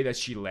of the way that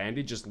she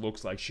landed. Just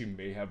looks like she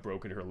may have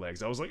broken her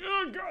legs. I was like,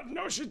 oh God,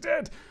 no, she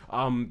did.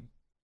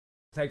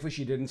 Thankfully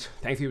she didn't.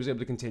 Thankfully he was able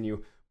to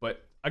continue.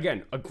 But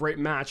again, a great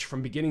match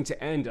from beginning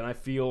to end, and I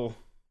feel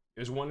it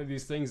was one of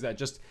these things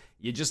that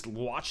you just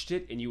watched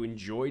it and you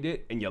enjoyed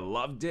it and you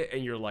loved it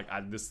and you're like,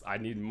 I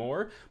need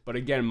more. But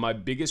again, my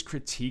biggest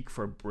critique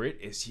for Britt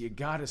is you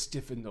gotta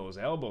stiffen those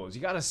elbows.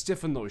 You gotta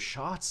stiffen those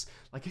shots.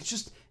 Like,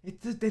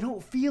 they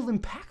don't feel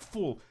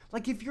impactful.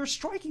 Like, if you're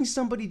striking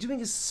somebody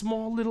doing a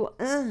small little,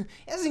 it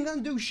isn't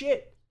gonna do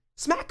shit.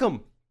 Smack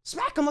them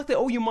like they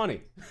owe you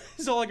money.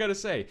 That's all I gotta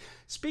say.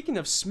 Speaking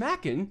of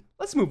smacking,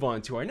 let's move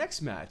on to our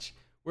next match,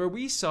 where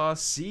we saw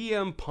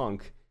CM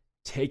Punk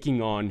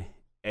taking on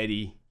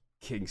Eddie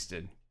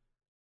Kingston.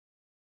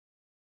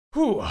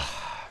 Whew.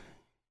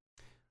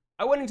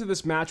 I went into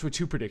this match with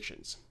two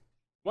predictions.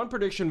 One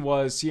prediction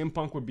was CM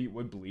Punk would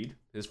bleed,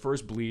 his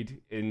first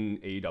bleed in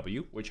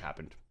AEW, which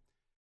happened.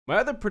 My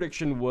other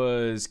prediction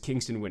was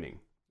Kingston winning,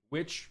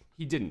 which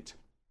he didn't.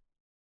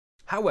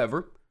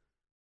 However,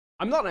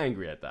 I'm not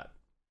angry at that.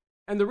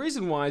 And the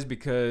reason why is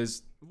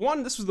because,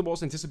 one, this was the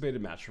most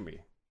anticipated match for me.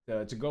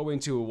 To go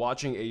into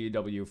watching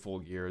AEW Full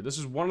Gear, this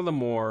is one of the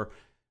more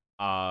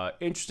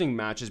interesting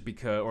matches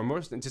or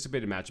most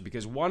anticipated matches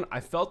because, one,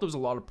 I felt there was a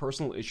lot of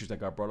personal issues that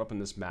got brought up in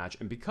this match,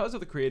 and because of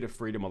the creative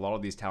freedom a lot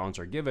of these talents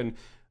are given,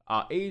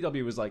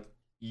 AEW was like,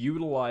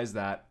 utilize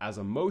that as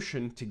a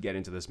motion to get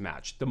into this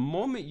match. The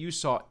moment you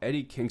saw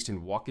Eddie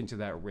Kingston walk into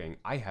that ring,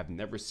 I have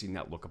never seen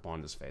that look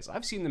upon his face.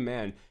 I've seen the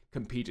man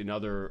compete in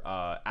other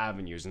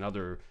avenues and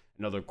other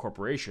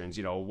corporations.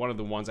 One of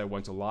the ones I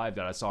went to live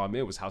that I saw him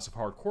in was House of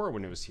Hardcore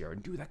when it was here,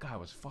 and dude, that guy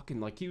was fucking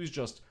like, he was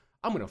just,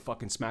 I'm gonna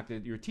fucking smack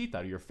your teeth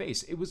out of your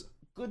face. It was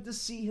good to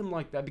see him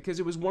like that because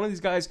it was one of these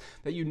guys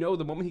that the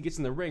moment he gets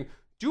in the ring,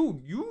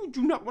 dude, you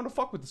do not want to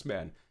fuck with this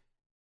man.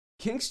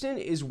 Kingston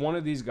is one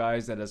of these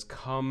guys that has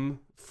come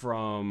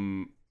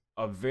from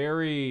a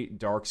very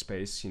dark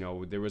space.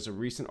 There was a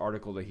recent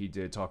article that he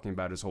did talking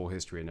about his whole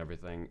history and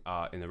everything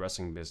in the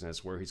wrestling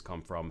business, where he's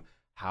come from,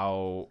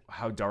 how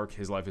dark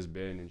his life has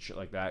been and shit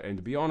like that. And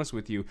to be honest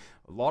with you,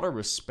 a lot of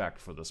respect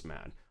for this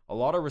man. A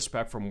lot of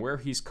respect from where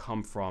he's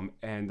come from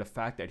and the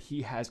fact that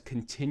he has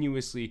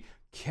continuously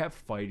kept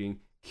fighting,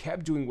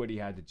 kept doing what he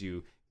had to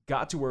do,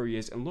 got to where he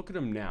is, and look at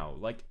him now.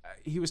 Like,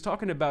 he was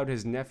talking about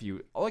his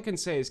nephew. All I can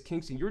say is,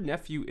 Kingston, your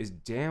nephew is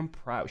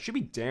should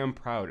be damn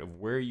proud of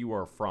where you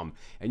are from,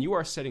 and you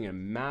are setting a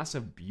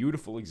massive,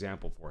 beautiful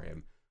example for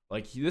him.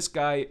 Like, this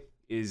guy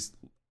is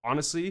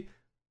honestly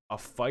a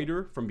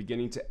fighter from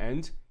beginning to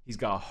end. He's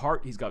got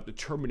heart, he's got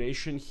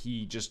determination,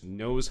 he just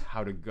knows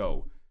how to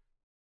go.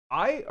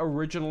 I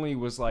originally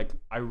was like,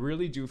 I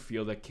really do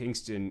feel that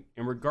Kingston,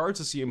 in regards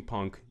to CM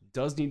Punk,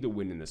 does need to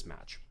win in this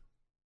match.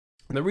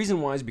 And the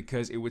reason why is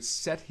because it would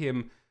set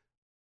him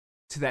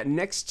to that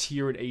next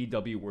tier at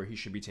AEW where he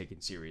should be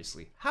taken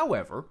seriously.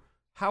 However,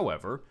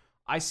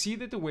 I see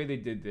that the way they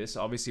did this,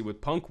 obviously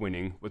with Punk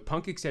winning, with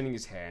Punk extending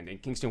his hand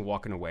and Kingston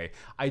walking away,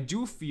 I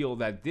do feel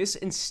that this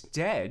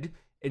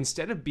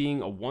instead of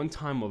being a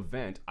one-time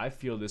event, I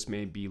feel this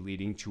may be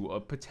leading to a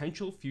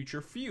potential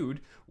future feud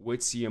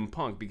with CM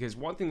Punk. Because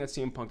one thing that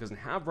CM Punk doesn't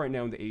have right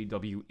now in the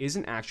AEW is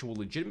an actual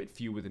legitimate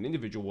feud with an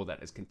individual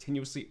that is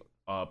continuously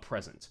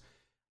present.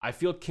 I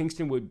feel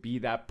Kingston would be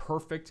that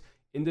perfect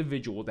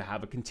individual to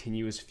have a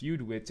continuous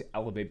feud with to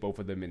elevate both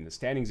of them in the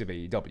standings of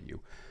AEW.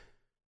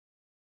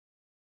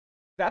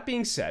 That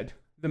being said,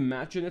 the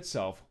match in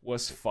itself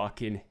was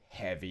fucking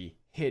heavy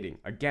hitting.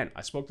 Again,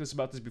 I spoke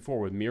about this before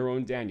with Miro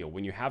and Daniel.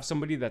 When you have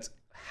somebody that's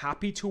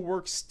happy to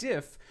work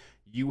stiff,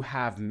 you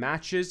have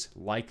matches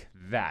like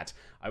that.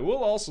 I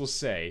will also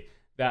say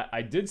that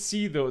I did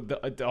see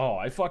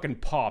I fucking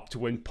popped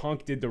when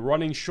Punk did the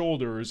running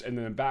shoulders and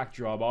then a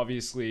backdrop,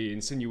 obviously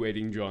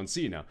insinuating John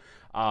Cena.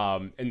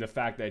 And the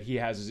fact that he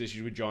has his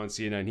issues with John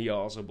Cena, and he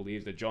also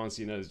believes that John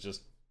Cena is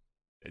just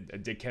a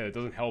dickhead that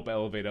doesn't help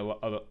elevate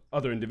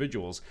other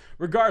individuals.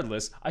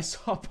 Regardless, I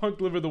saw Punk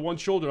deliver the one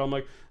shoulder. I'm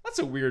like, that's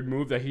a weird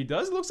move that he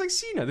does. It looks like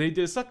Cena. They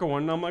did a sucker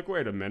one, and I'm like,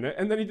 wait a minute.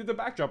 And then he did the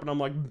backdrop, and I'm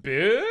like,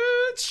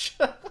 bitch.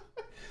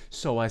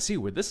 So I see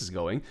where this is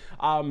going.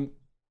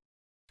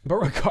 But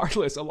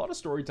regardless, a lot of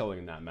storytelling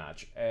in that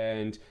match,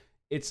 and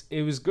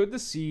it was good to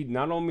see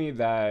not only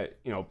that,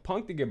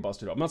 Punk did get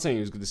busted up. I'm not saying it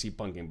was good to see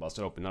Punk getting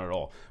busted open, not at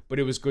all, but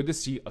it was good to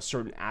see a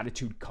certain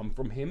attitude come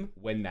from him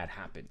when that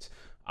happened.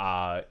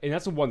 And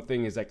that's the one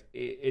thing is like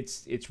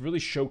it's really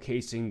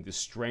showcasing the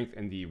strength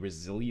and the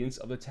resilience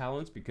of the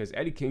talents, because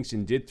Eddie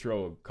Kingston did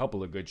throw a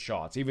couple of good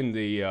shots. Even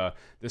the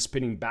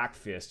spinning back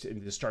fist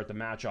to start the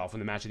match off when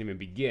the match didn't even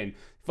begin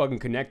fucking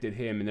connected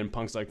him, and then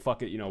Punk's like,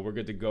 fuck it, we're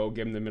good to go,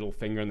 give him the middle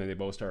finger, and then they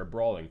both started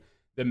brawling.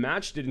 The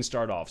match didn't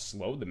start off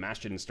slow. The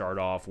match didn't start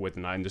off with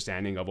an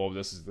understanding of, oh,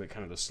 this is the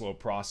kind of the slow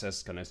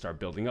process, gonna start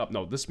building up.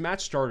 No, this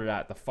match started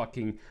at the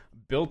fucking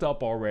built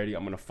up already.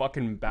 I'm gonna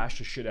fucking bash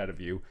the shit out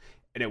of you.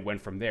 And it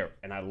went from there,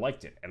 and I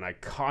liked it, and I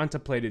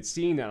contemplated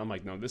seeing that. I'm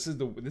like, no, this is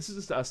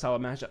the style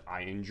of match that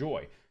I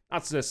enjoy.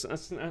 That's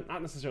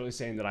not necessarily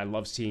saying that I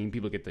love seeing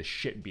people get the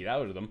shit beat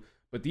out of them,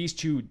 but these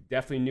two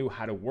definitely knew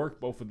how to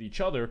work both with each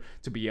other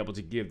to be able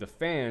to give the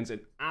fans an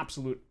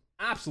absolute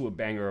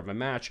banger of a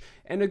match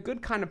and a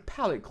good kind of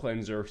palate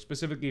cleanser,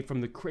 specifically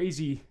from the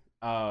crazy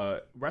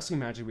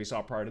wrestling matches we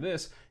saw prior to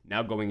this,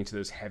 now going into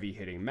this heavy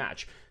hitting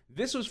match.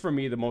 This was for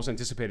me the most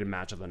anticipated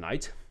match of the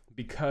night,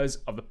 because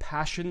of the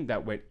passion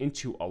that went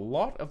into a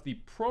lot of the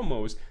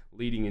promos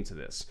leading into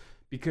this.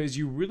 Because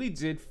you really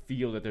did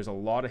feel that there's a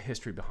lot of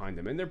history behind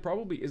them. And there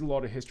probably is a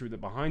lot of history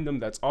behind them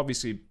that's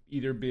obviously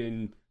either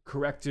been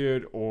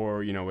corrected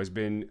or, has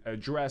been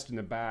addressed in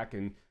the back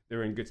and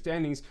they're in good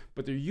standings.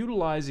 But they're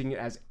utilizing it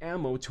as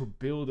ammo to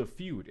build a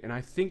feud. And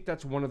I think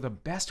that's one of the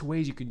best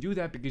ways you can do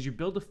that, because you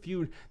build a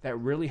feud that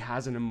really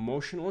has an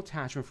emotional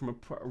attachment from a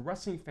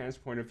wrestling fan's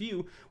point of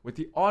view with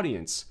the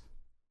audience.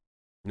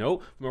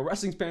 No, from a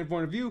wrestling fan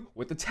point of view,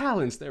 with the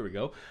talents, there we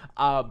go.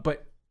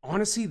 But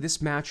honestly,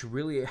 this match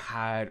really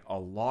had a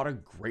lot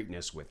of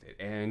greatness with it.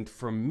 And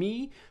for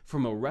me,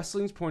 from a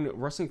wrestling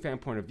fan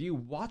point of view,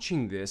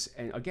 watching this,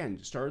 and again,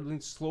 starting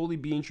slowly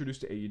be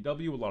introduced to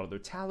AEW, a lot of their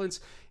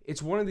talents,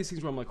 it's one of these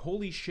things where I'm like,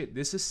 holy shit,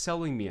 this is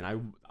selling me.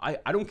 And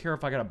I don't care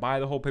if I gotta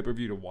buy the whole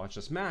pay-per-view to watch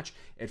this match.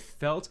 It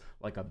felt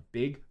like a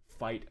big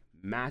fight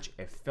match.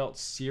 It felt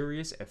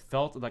serious. It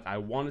felt like I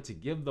wanted to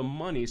give the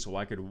money so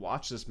I could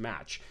watch this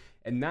match.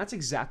 And that's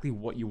exactly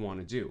what you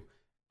want to do.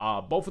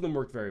 Both of them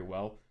worked very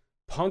well.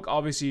 Punk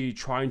obviously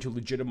trying to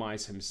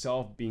legitimize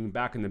himself, being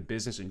back in the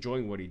business,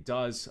 enjoying what he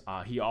does.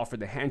 He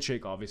offered the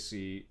handshake.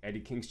 Obviously,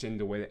 Eddie Kingston,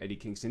 the way that Eddie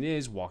Kingston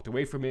is, walked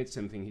away from it.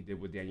 Same thing he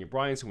did with Daniel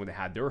Bryan when they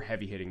had their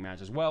heavy-hitting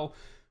match as well.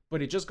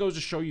 But it just goes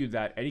to show you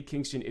that Eddie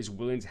Kingston is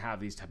willing to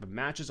have these type of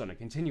matches on a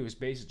continuous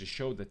basis to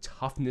show the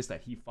toughness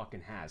that he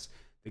fucking has.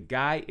 The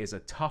guy is a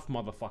tough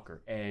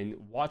motherfucker, and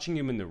watching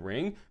him in the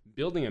ring,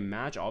 building a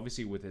match,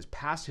 obviously with his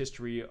past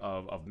history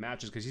of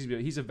matches, because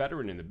he's a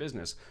veteran in the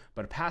business,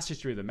 but a past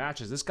history of the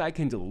matches, this guy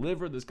can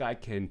deliver, this guy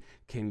can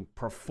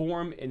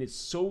perform, and it's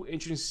so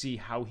interesting to see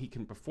how he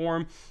can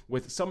perform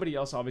with somebody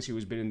else, obviously,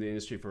 who's been in the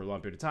industry for a long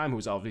period of time,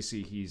 who's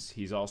obviously,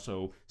 he's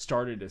also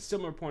started at a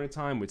similar point in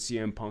time with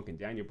CM Punk and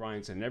Daniel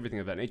Bryan and everything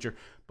of that nature,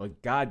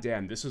 but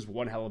goddamn, this was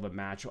one hell of a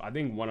match. I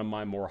think one of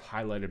my more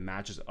highlighted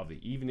matches of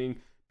the evening,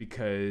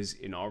 because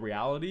in all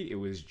reality, it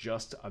was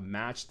just a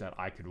match that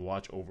I could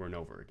watch over and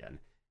over again.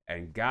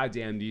 And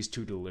goddamn, these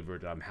two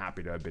delivered. I'm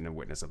happy to have been a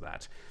witness of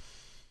that.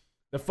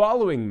 The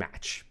following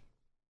match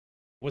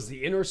was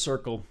the Inner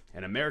Circle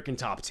and American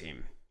Top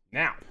Team.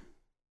 Now,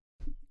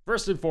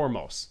 first and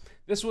foremost,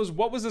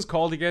 what was this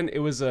called again? It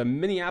was a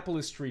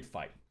Minneapolis street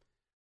fight.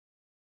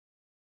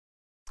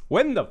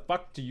 When the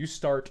fuck do you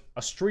start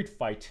a street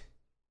fight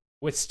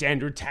with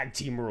standard tag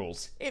team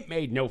rules? It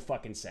made no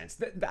fucking sense.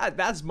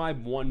 That's my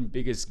one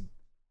biggest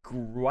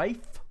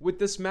gripe with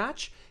this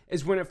match,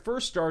 is when it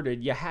first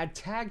started, you had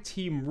tag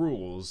team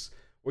rules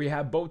where you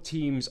have both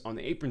teams on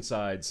the apron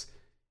sides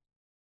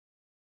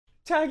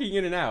tagging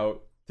in and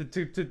out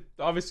to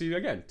obviously,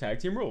 again, tag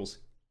team rules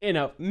in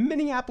a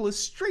Minneapolis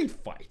street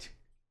fight.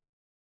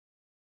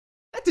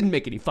 That didn't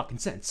make any fucking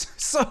sense.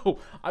 So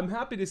I'm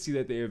happy to see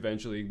that they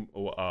eventually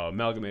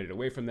amalgamated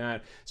away from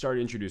that,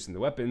 started introducing the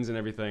weapons and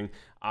everything.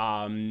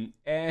 And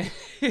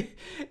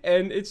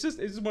it's just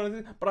one of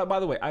the. But by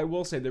the way, I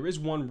will say there is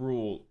one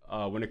rule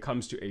when it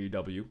comes to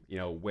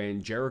AEW. When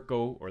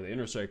Jericho or the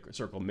Inner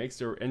Circle makes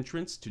their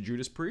entrance to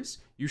Judas Priest,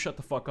 you shut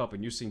the fuck up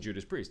and you sing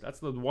Judas Priest. That's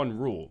the one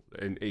rule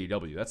in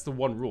AEW. That's the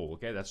one rule.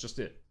 Okay, that's just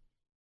it.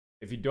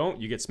 If you don't,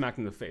 you get smacked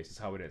in the face. That's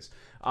how it is.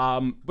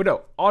 But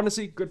no,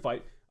 honestly, good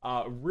fight.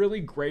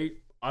 Really great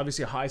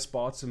Obviously, high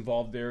spots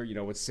involved there,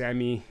 with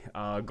Sammy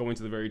going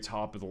to the very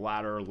top of the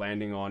ladder,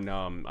 landing on,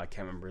 I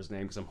can't remember his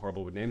name because I'm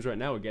horrible with names right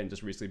now. Again,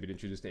 just recently been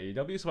introduced to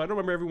AEW, so I don't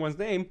remember everyone's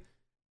name.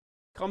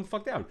 Calm the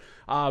fuck down.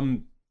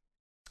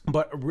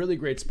 But a really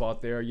great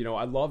spot there.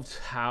 I loved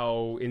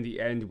how in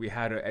the end we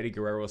had an Eddie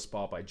Guerrero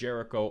spot by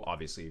Jericho.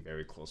 Obviously,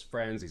 very close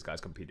friends. These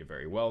guys competed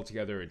very well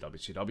together in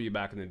WCW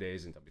back in the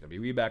days and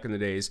WWE back in the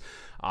days.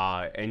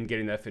 And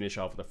getting that finish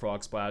off with the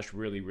frog splash,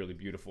 really, really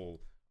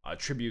beautiful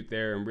tribute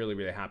there. I'm really,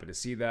 really happy to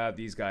see that.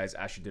 These guys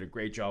actually did a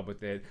great job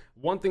with it.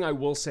 One thing I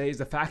will say is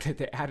the fact that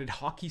they added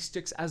hockey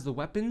sticks as the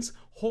weapons.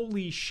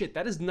 Holy shit,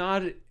 that is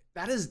not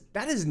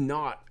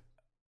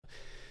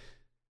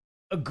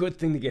a good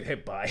thing to get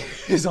hit by,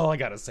 is all I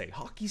gotta say.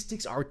 Hockey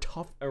sticks are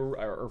tough,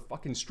 are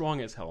fucking strong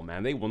as hell,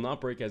 man. They will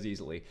not break as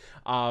easily.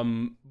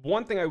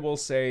 One thing I will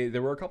say,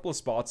 there were a couple of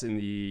spots in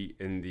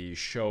the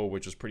show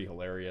which was pretty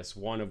hilarious.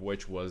 One of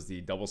which was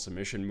the double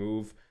submission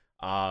move,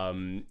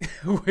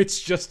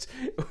 which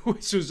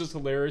was just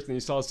hilarious. And you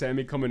saw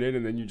Sammy coming in,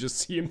 and then you just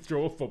see him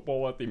throw a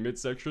football at the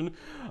midsection.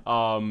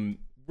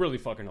 Really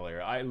fucking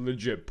hilarious. I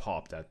legit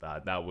popped at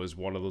that. That was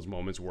one of those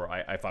moments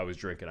where if I was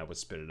drinking, I would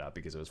spit it out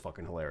because it was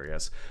fucking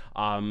hilarious.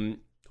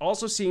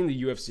 Also seeing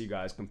the UFC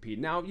guys compete.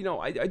 Now,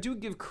 I do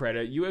give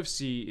credit.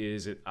 UFC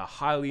is a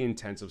highly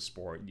intensive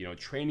sport.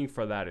 Training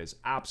for that is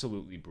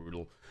absolutely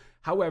brutal.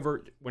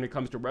 However, when it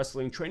comes to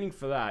wrestling, training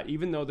for that,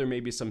 even though there may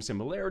be some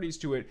similarities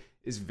to it,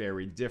 is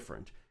very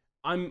different.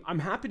 I'm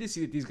happy to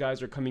see that these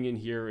guys are coming in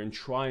here and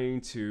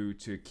trying to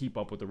keep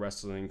up with the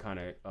wrestling kind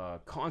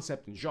of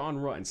concept and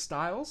genre and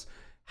styles.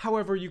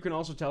 However, you can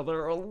also tell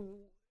they're a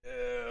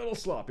little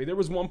sloppy. There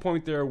was one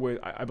point there with,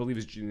 I believe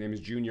his name is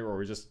Junior,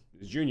 or just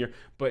his Junior,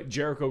 but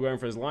Jericho going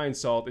for his lion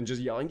salt and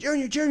just yelling,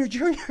 Junior, Junior,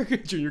 Junior,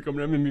 Junior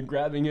coming up and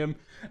grabbing him.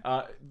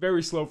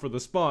 Very slow for the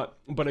spot.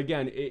 But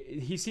again,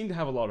 he seemed to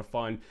have a lot of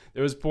fun.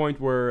 There was a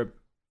point where,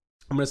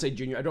 I'm going to say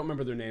Junior. I don't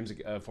remember their names,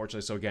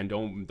 fortunately. So again,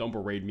 don't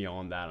berate me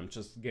on that. I'm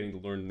just getting to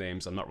learn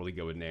names. I'm not really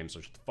good with names,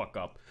 so shut the fuck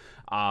up.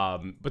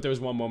 But there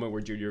was one moment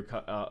where Junior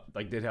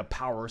did a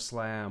power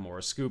slam or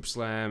a scoop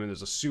slam, and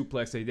there's a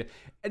suplex that he did.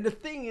 And the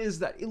thing is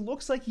that it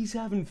looks like he's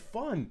having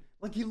fun.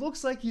 Like, he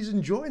looks like he's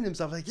enjoying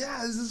himself. Like,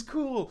 yeah, this is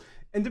cool.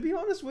 And to be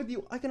honest with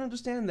you, I can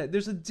understand that.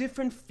 There's a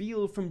different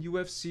feel from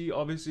UFC,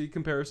 obviously, in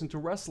comparison to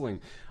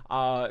wrestling.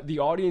 The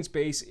audience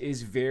base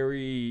is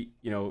very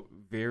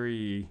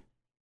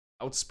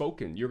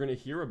outspoken. You're going to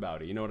hear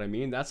about it. You know what I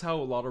mean? That's how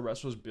a lot of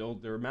wrestlers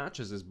build their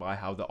matches, is by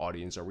how the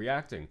audience are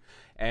reacting.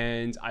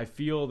 And I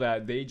feel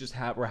that they just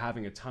were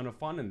having a ton of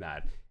fun in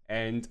that.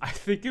 And I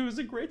think it was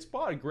a great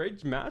spot, a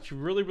great match,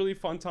 really, really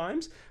fun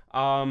times.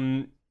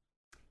 Dan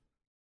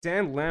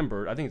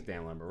Lambert, I think it's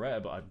Dan Lambert,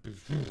 right? But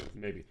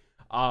maybe.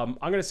 I'm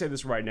going to say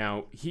this right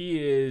now. He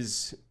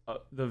is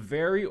the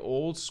very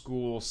old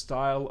school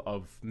style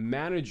of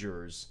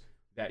managers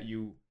that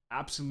you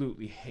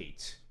absolutely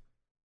hate,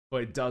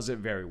 but does it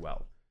very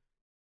well.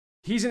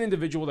 He's an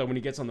individual that when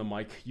he gets on the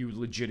mic, you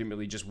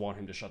legitimately just want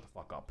him to shut the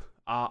fuck up.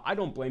 I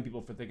don't blame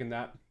people for thinking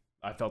that.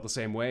 I felt the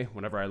same way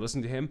whenever I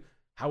listened to him.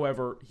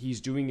 However, he's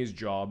doing his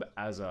job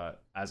as a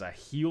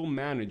heel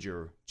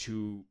manager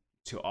to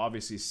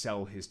obviously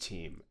sell his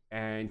team.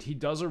 And he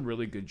does a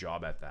really good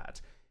job at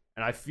that.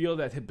 And I feel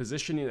that the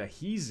positioning that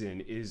he's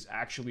in is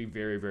actually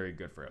very, very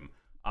good for him.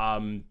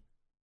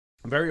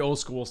 Very old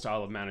school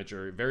style of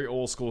manager, very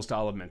old school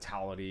style of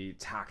mentality,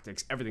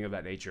 tactics, everything of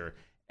that nature.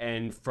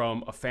 And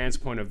from a fan's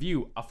point of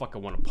view, I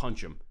fucking want to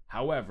punch him.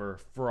 However,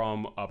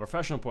 from a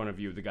professional point of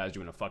view, the guy's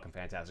doing a fucking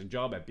fantastic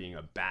job at being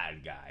a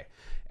bad guy.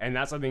 And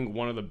that's, I think,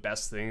 one of the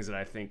best things that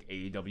I think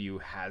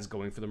AEW has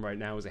going for them right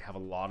now, is they have a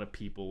lot of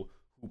people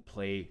who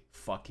play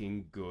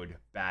fucking good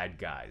bad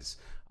guys.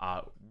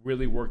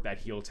 Really work that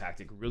heel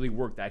tactic, really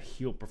work that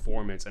heel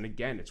performance. And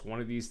again, it's one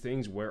of these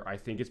things where I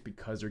think it's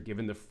because they're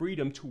given the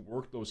freedom to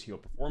work those heel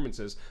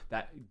performances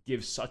that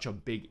gives such a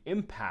big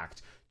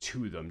impact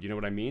to them. You know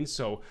what I mean?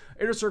 So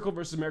Inner Circle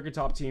versus American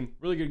Top Team,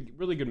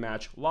 really good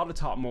match. A lot of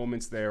top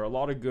moments there, a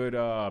lot of good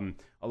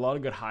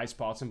high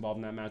spots involved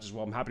in that match as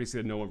well. I'm happy to see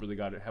that no one really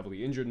got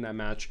heavily injured in that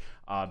match,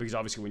 because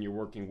obviously when you're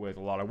working with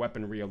a lot of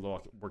weaponry,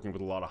 working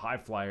with a lot of high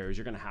flyers,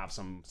 you're gonna have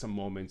some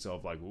moments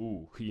of like,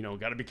 ooh,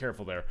 got to be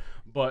careful there.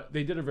 But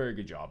they did a very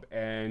good job,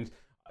 and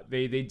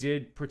they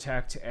did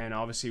protect and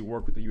obviously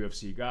work with the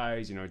UFC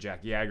guys.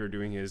 Jack Jagger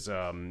doing his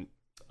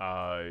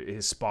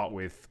spot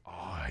with,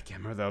 I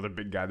can't remember the other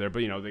big guy there,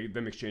 but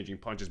them exchanging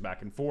punches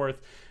back and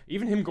forth,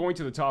 even him going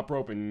to the top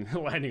rope and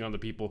landing on the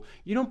people.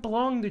 You don't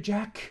belong there,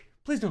 Jack.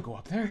 Please don't go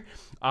up there.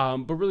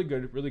 But really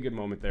good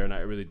moment there, and I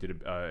really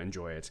did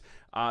enjoy it.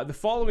 The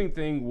following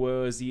thing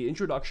was the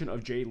introduction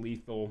of Jay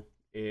Lethal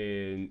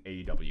in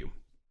AEW.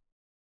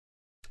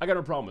 I got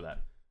no problem with that.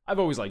 I've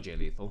always liked Jay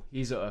Lethal.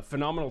 He's a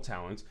phenomenal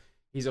talent.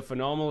 He's a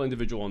phenomenal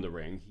individual in the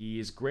ring. He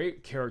is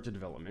great character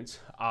development.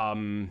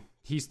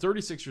 He's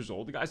 36 years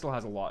old. The guy still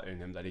has a lot in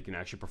him that he can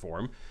actually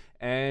perform.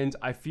 And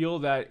I feel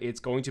that it's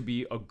going to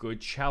be a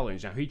good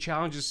challenge. Now, he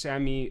challenges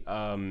Sammy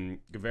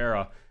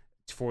Guevara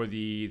for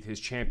his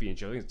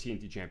championship. I think it's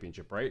TNT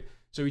championship, right?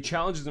 So he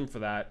challenges him for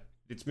that.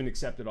 it's been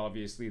accepted,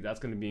 obviously. That's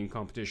going to be in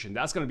competition.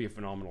 That's going to be a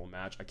phenomenal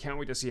match. I can't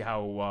wait to see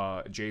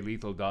how Jay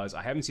Lethal does.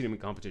 I haven't seen him in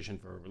competition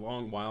for a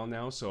long while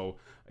now, so,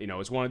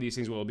 it's one of these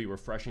things where it'll be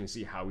refreshing to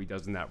see how he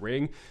does in that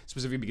ring,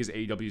 specifically because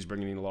AEW is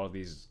bringing in a lot of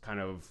these kind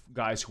of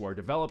guys who are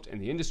developed in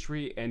the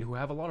industry and who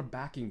have a lot of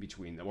backing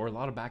between them, or a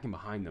lot of backing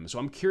behind them. So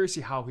I'm curious to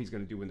see how he's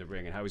going to do in the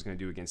ring and how he's going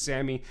to do against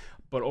Sammy.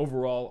 But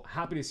overall,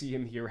 happy to see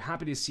him here.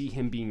 Happy to see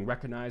him being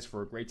recognized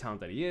for a great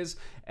talent that he is.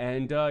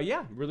 And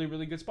yeah, really,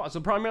 really good spot. So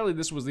primarily,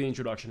 this was the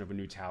introduction of a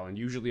new talent.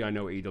 Usually, I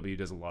know AEW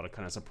does a lot of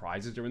kind of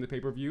surprises during the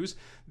pay-per-views.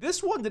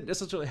 This one didn't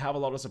necessarily have a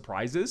lot of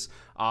surprises.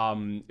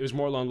 It was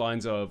more along the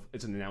lines of,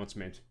 it's an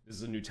announcement. This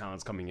is a new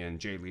talent's coming in,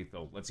 Jay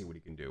Lethal. Let's see what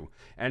he can do.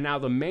 And now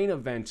the main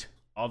event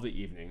of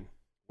the evening,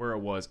 where it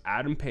was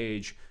Adam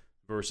Page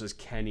versus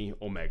Kenny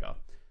Omega.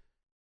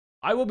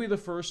 I will be the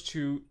first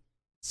to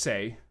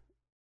say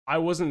I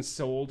wasn't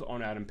sold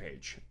on Adam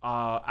Page.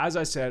 As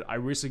I said, I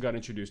recently got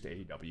introduced to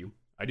AEW.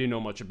 I didn't know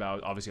much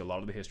about, obviously, a lot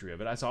of the history of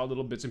it. I saw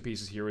little bits and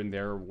pieces here and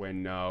there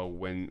when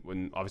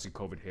obviously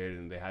COVID hit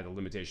and they had the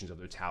limitations of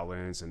their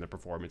talents and their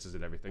performances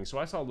and everything. So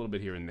I saw a little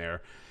bit here and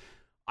there.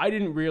 I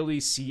didn't really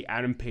see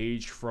Adam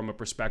Page from a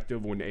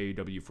perspective when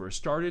AEW first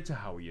started to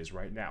how he is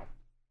right now.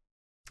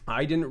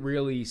 I didn't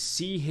really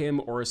see him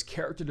or his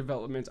character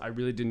development. I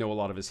really didn't know a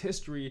lot of his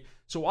history.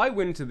 So I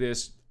went into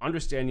this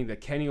understanding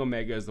that Kenny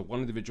Omega is the one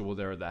individual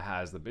there that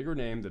has the bigger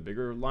name, the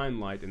bigger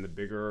limelight, and the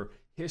bigger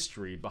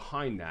history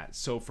behind that.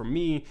 So for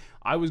me,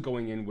 I was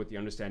going in with the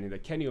understanding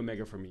that Kenny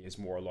Omega for me is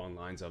more along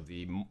lines of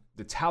the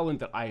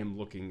talent that I am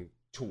looking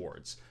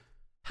towards.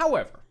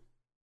 However,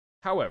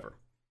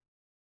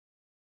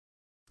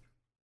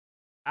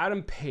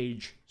 Adam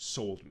Page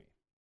sold me.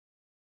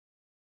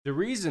 The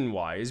reason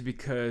why is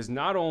because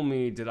not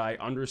only did I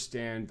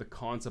understand the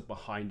concept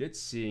behind it,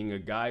 seeing a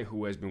guy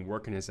who has been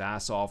working his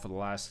ass off for the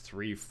last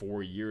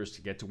 3-4 years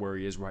to get to where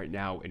he is right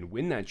now and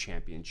win that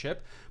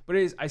championship, but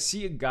I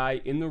see a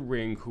guy in the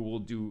ring who will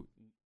do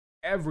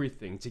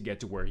everything to get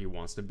to where he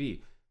wants to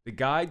be. The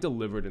guy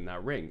delivered in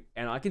that ring.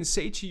 And I can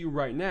say to you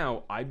right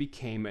now, I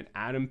became an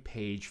Adam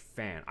Page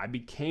fan. I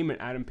became an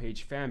Adam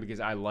Page fan because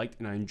I liked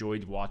and I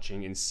enjoyed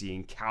watching and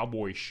seeing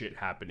cowboy shit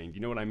happening. Do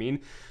you know what I mean?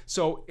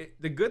 So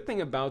the good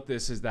thing about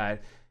this is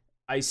that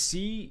I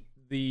see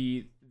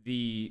the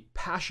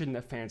passion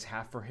that fans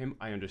have for him.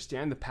 I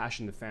understand the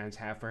passion the fans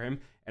have for him.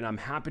 And I'm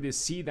happy to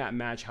see that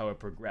match, how it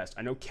progressed.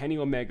 I know Kenny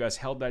Omega has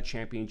held that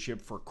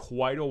championship for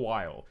quite a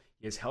while.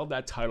 He has held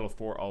that title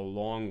for a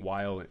long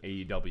while in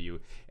AEW,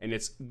 and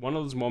it's one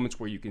of those moments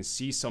where you can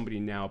see somebody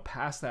now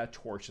pass that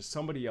torch to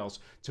somebody else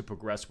to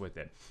progress with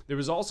it. There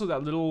was also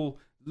that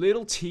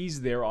little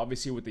tease there,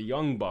 obviously, with the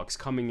Young Bucks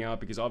coming out,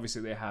 because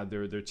obviously they had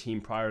their team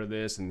prior to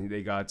this, and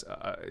they got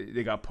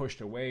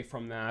pushed away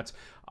from that,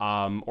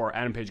 or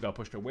Adam Page got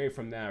pushed away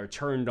from that, or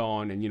turned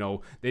on, and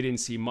they didn't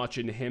see much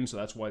in him, so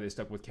that's why they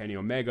stuck with Kenny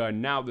Omega.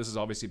 And now this has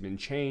obviously been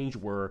changed,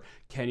 where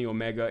Kenny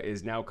Omega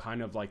is now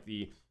kind of like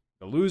the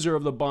loser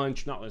of the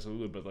bunch, not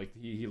necessarily, but like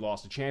he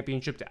lost the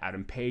championship to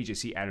Adam Page. I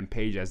see Adam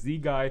Page as the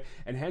guy,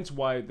 and hence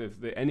why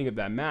the ending of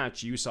that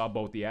match, you saw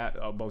both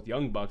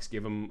Young Bucks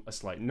give him a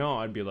slight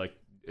nod, be like,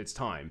 it's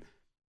time,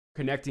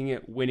 connecting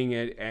it, winning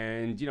it,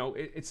 and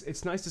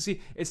it's nice to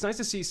see. It's nice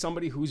to see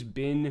somebody who's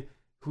been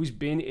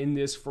in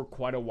this for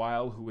quite a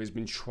while, who has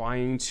been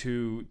trying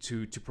to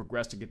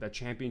progress to get that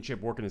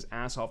championship, working his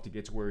ass off to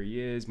get to where he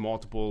is,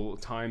 multiple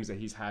times that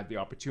he's had the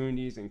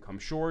opportunities and come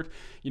short.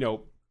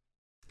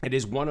 It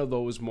is one of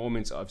those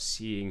moments of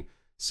seeing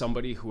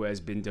somebody who has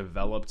been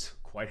developed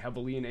quite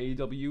heavily in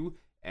AEW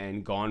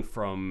and gone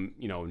from,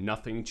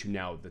 nothing to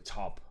now the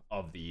top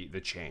of the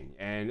chain.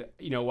 And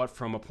you know what,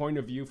 from a point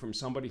of view, from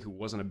somebody who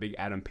wasn't a big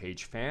Adam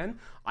Page fan,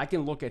 I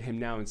can look at him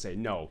now and say,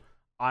 no,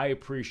 I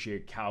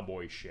appreciate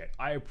cowboy shit.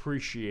 I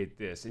appreciate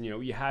this. And,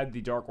 you had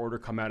the Dark Order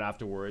come out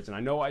afterwards. And I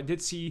know I did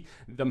see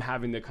them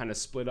having to kind of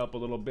split up a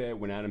little bit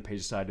when Adam Page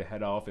decided to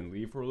head off and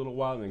leave for a little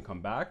while and then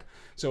come back.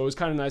 So it was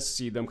kind of nice to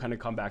see them kind of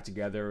come back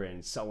together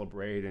and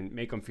celebrate and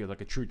make him feel like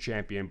a true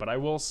champion. But I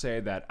will say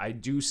that I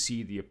do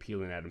see the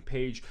appeal in Adam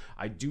Page.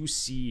 I do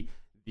see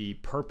the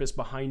purpose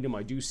behind him.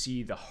 I do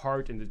see the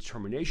heart and the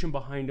determination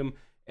behind him.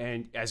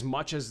 And as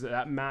much as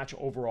that match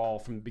overall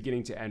from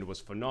beginning to end was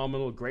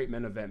phenomenal, great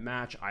main event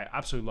match, I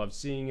absolutely loved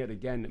seeing it.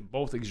 Again,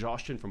 both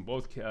exhaustion from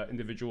both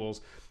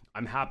individuals.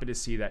 I'm happy to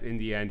see that in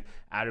the end,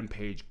 Adam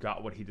Page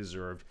got what he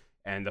deserved.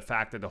 And the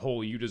fact that the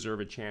whole "you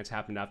deserve a chance"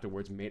 happened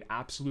afterwards made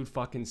absolute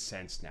fucking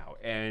sense now.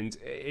 And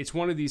it's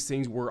one of these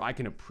things where I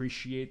can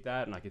appreciate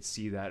that and I can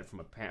see that from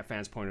a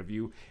fan's point of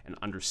view and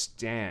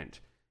understand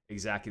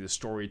exactly the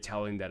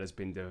storytelling that has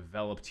been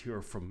developed here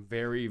from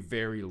very,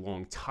 very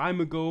long time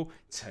ago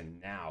to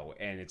now.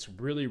 And it's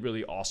really,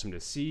 really awesome to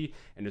see.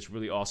 And it's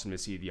really awesome to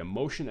see the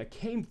emotion that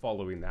came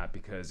following that,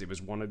 because it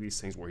was one of these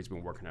things where he's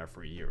been working out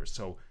for years.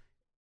 So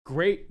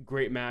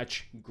Great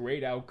match,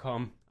 great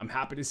outcome. I'm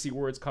happy to see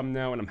where it's come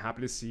now, and I'm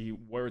happy to see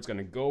where it's going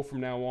to go from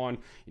now on.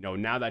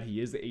 Now that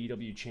he is the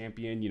AEW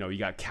champion, you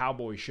got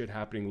Cowboy shit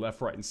happening left,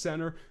 right, and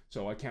center.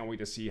 So I can't wait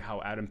to see how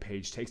Adam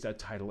Page takes that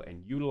title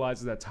and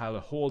utilizes that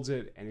title, holds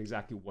it, and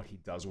exactly what he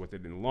does with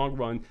it in the long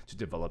run to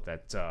develop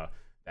that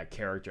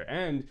character.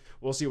 And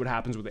we'll see what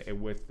happens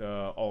with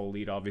All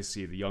Elite,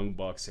 obviously the Young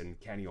Bucks and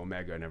Kenny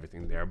Omega and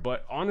everything there.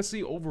 But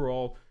honestly,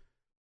 overall,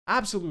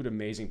 absolute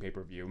amazing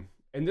pay-per-view.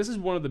 And this is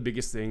one of the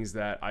biggest things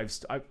that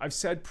I've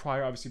said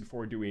prior, obviously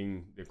before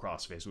doing the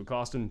Crossface with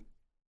Costin,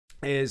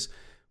 is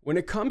when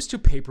it comes to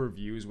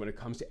pay-per-views, when it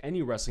comes to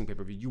any wrestling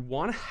pay-per-view, you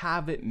want to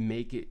have it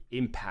make it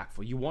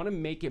impactful. You want to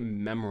make it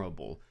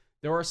memorable.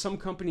 There are some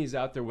companies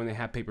out there when they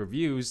have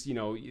pay-per-views,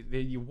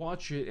 you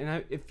watch it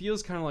and it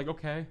feels kind of like,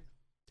 okay,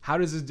 how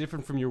does this differ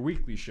from your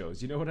weekly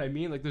shows? You know what I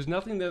mean? Like, there's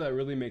nothing there that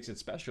really makes it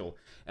special.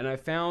 And I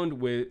found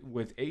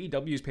with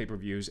AEW's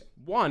pay-per-views,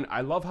 one, I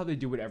love how they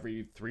do it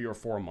every 3 or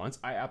 4 months.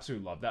 I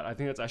absolutely love that. I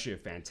think that's actually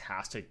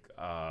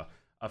a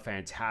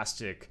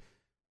fantastic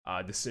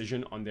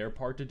decision on their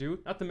part to do.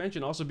 Not to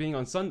mention also being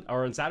on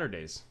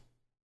Saturdays.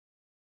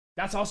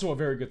 That's also a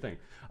very good thing.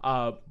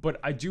 But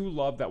I do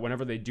love that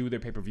whenever they do their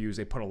pay-per-views,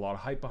 they put a lot of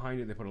hype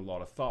behind it. They put a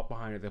lot of thought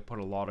behind it. They put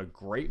a lot of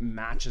great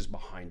matches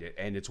behind it.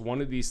 And it's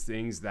one of these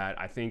things that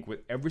I think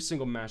with every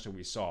single match that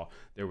we saw,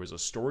 there was a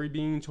story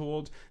being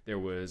told. There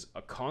was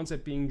a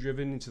concept being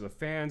driven into the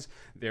fans.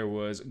 There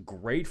was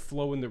great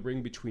flow in the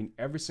ring between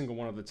every single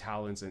one of the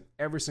talents and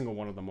every single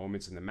one of the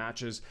moments in the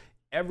matches.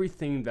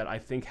 Everything that I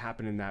think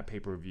happened in that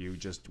pay-per-view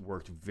just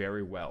worked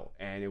very well,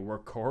 and it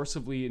worked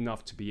cohesively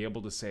enough to be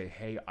able to say,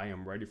 hey, I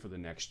am ready for the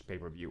next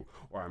pay-per-view,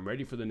 or I'm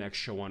ready for the next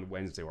show on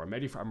Wednesday, or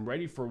I'm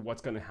ready for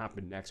what's going to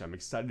happen next. I'm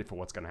excited for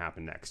what's going to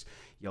happen next.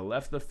 You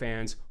left the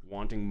fans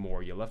wanting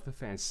more. You left the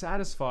fans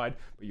satisfied,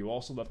 but you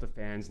also left the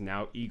fans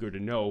now eager to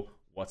know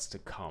what's to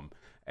come.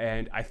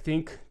 And I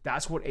think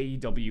that's what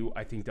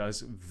AEW,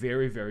 does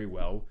very, very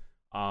well.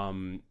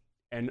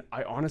 And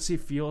I honestly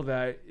feel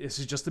that this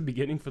is just the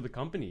beginning for the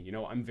company.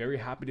 I'm very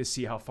happy to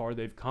see how far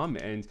they've come.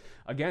 And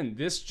again,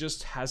 this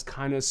just has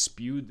kind of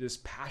spewed this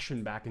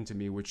passion back into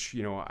me, which,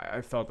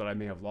 I felt that I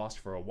may have lost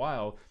for a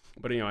while.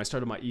 But, I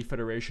started my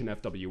E-Federation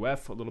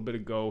FWF a little bit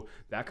ago.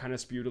 That kind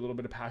of spewed a little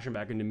bit of passion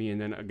back into me. And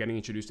then getting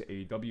introduced to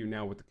AEW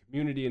now with the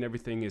community and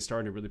everything is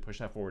starting to really push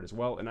that forward as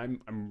well. And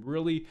I'm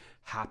really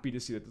happy to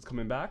see that it's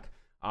coming back.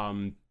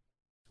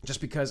 Just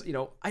because,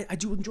 I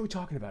do enjoy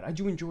talking about it. I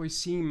do enjoy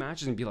seeing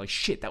matches and be like,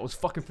 shit, that was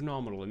fucking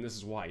phenomenal, and this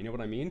is why. You know what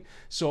I mean?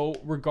 So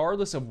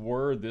regardless of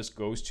where this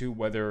goes to,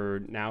 whether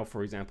now,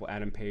 for example,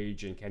 Adam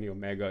Page and Kenny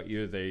Omega,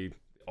 either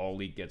All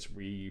Elite gets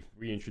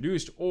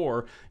reintroduced,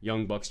 or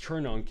Young Bucks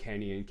turn on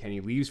Kenny and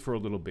Kenny leaves for a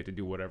little bit to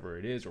do whatever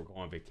it is, or go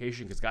on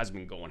vacation, because guys have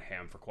been going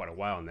ham for quite a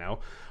while now.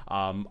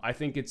 I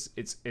think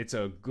it's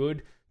a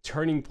good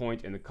turning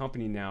point in the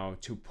company now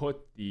to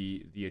put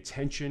the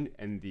attention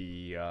and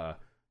the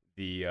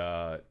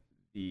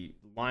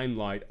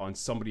limelight on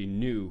somebody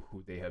new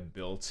who they have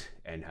built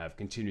and have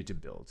continued to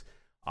build.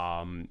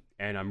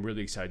 And I'm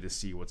really excited to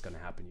see what's going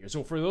to happen here.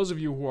 So for those of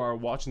you who are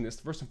watching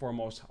this, first and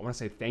foremost, I want to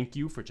say thank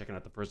you for checking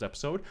out the first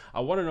episode. I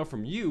want to know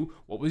from you,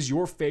 what was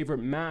your favorite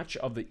match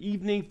of the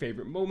evening,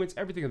 favorite moments,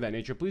 everything of that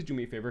nature. Please do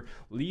me a favor,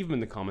 leave them in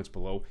the comments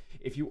below.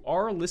 If you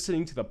are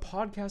listening to the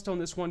podcast on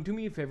this one, do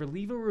me a favor,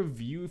 leave a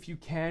review if you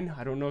can.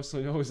 I don't know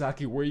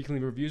exactly where you can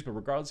leave reviews, but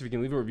regardless, if you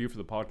can leave a review for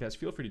the podcast,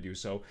 feel free to do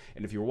so.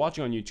 And if you're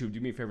watching on YouTube,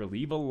 do me a favor,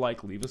 leave a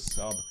like, leave a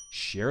sub,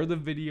 share the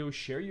video,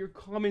 share your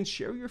comments,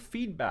 share your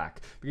feedback,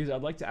 because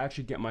I'd like to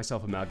actually get myself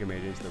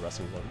amalgamated into the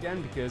wrestling world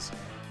again, because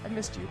I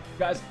missed you.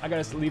 Guys, I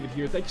gotta leave it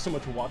here. Thank you so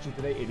much for watching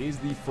today. It is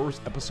the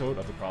first episode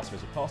of the Crossface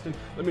with Costin.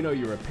 Let me know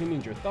your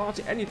opinions, your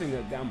thoughts, anything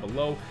down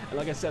below. And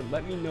like I said,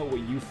 let me know what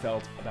you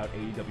felt about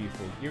AEW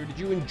full gear. Did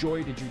you enjoy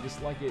it? Did you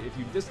dislike it? If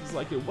you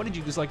disliked it, what did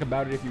you dislike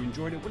about it? If you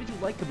enjoyed it, what did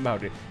you like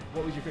about it?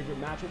 What was your favorite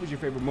match? What was your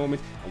favorite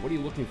moment? And what are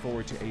you looking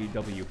forward to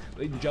AEW?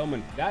 Ladies and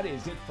gentlemen, that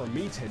is it for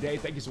me today.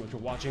 Thank you so much for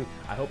watching.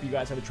 I hope you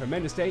guys have a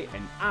tremendous day,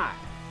 and I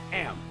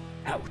am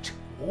out.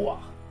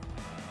 Wah.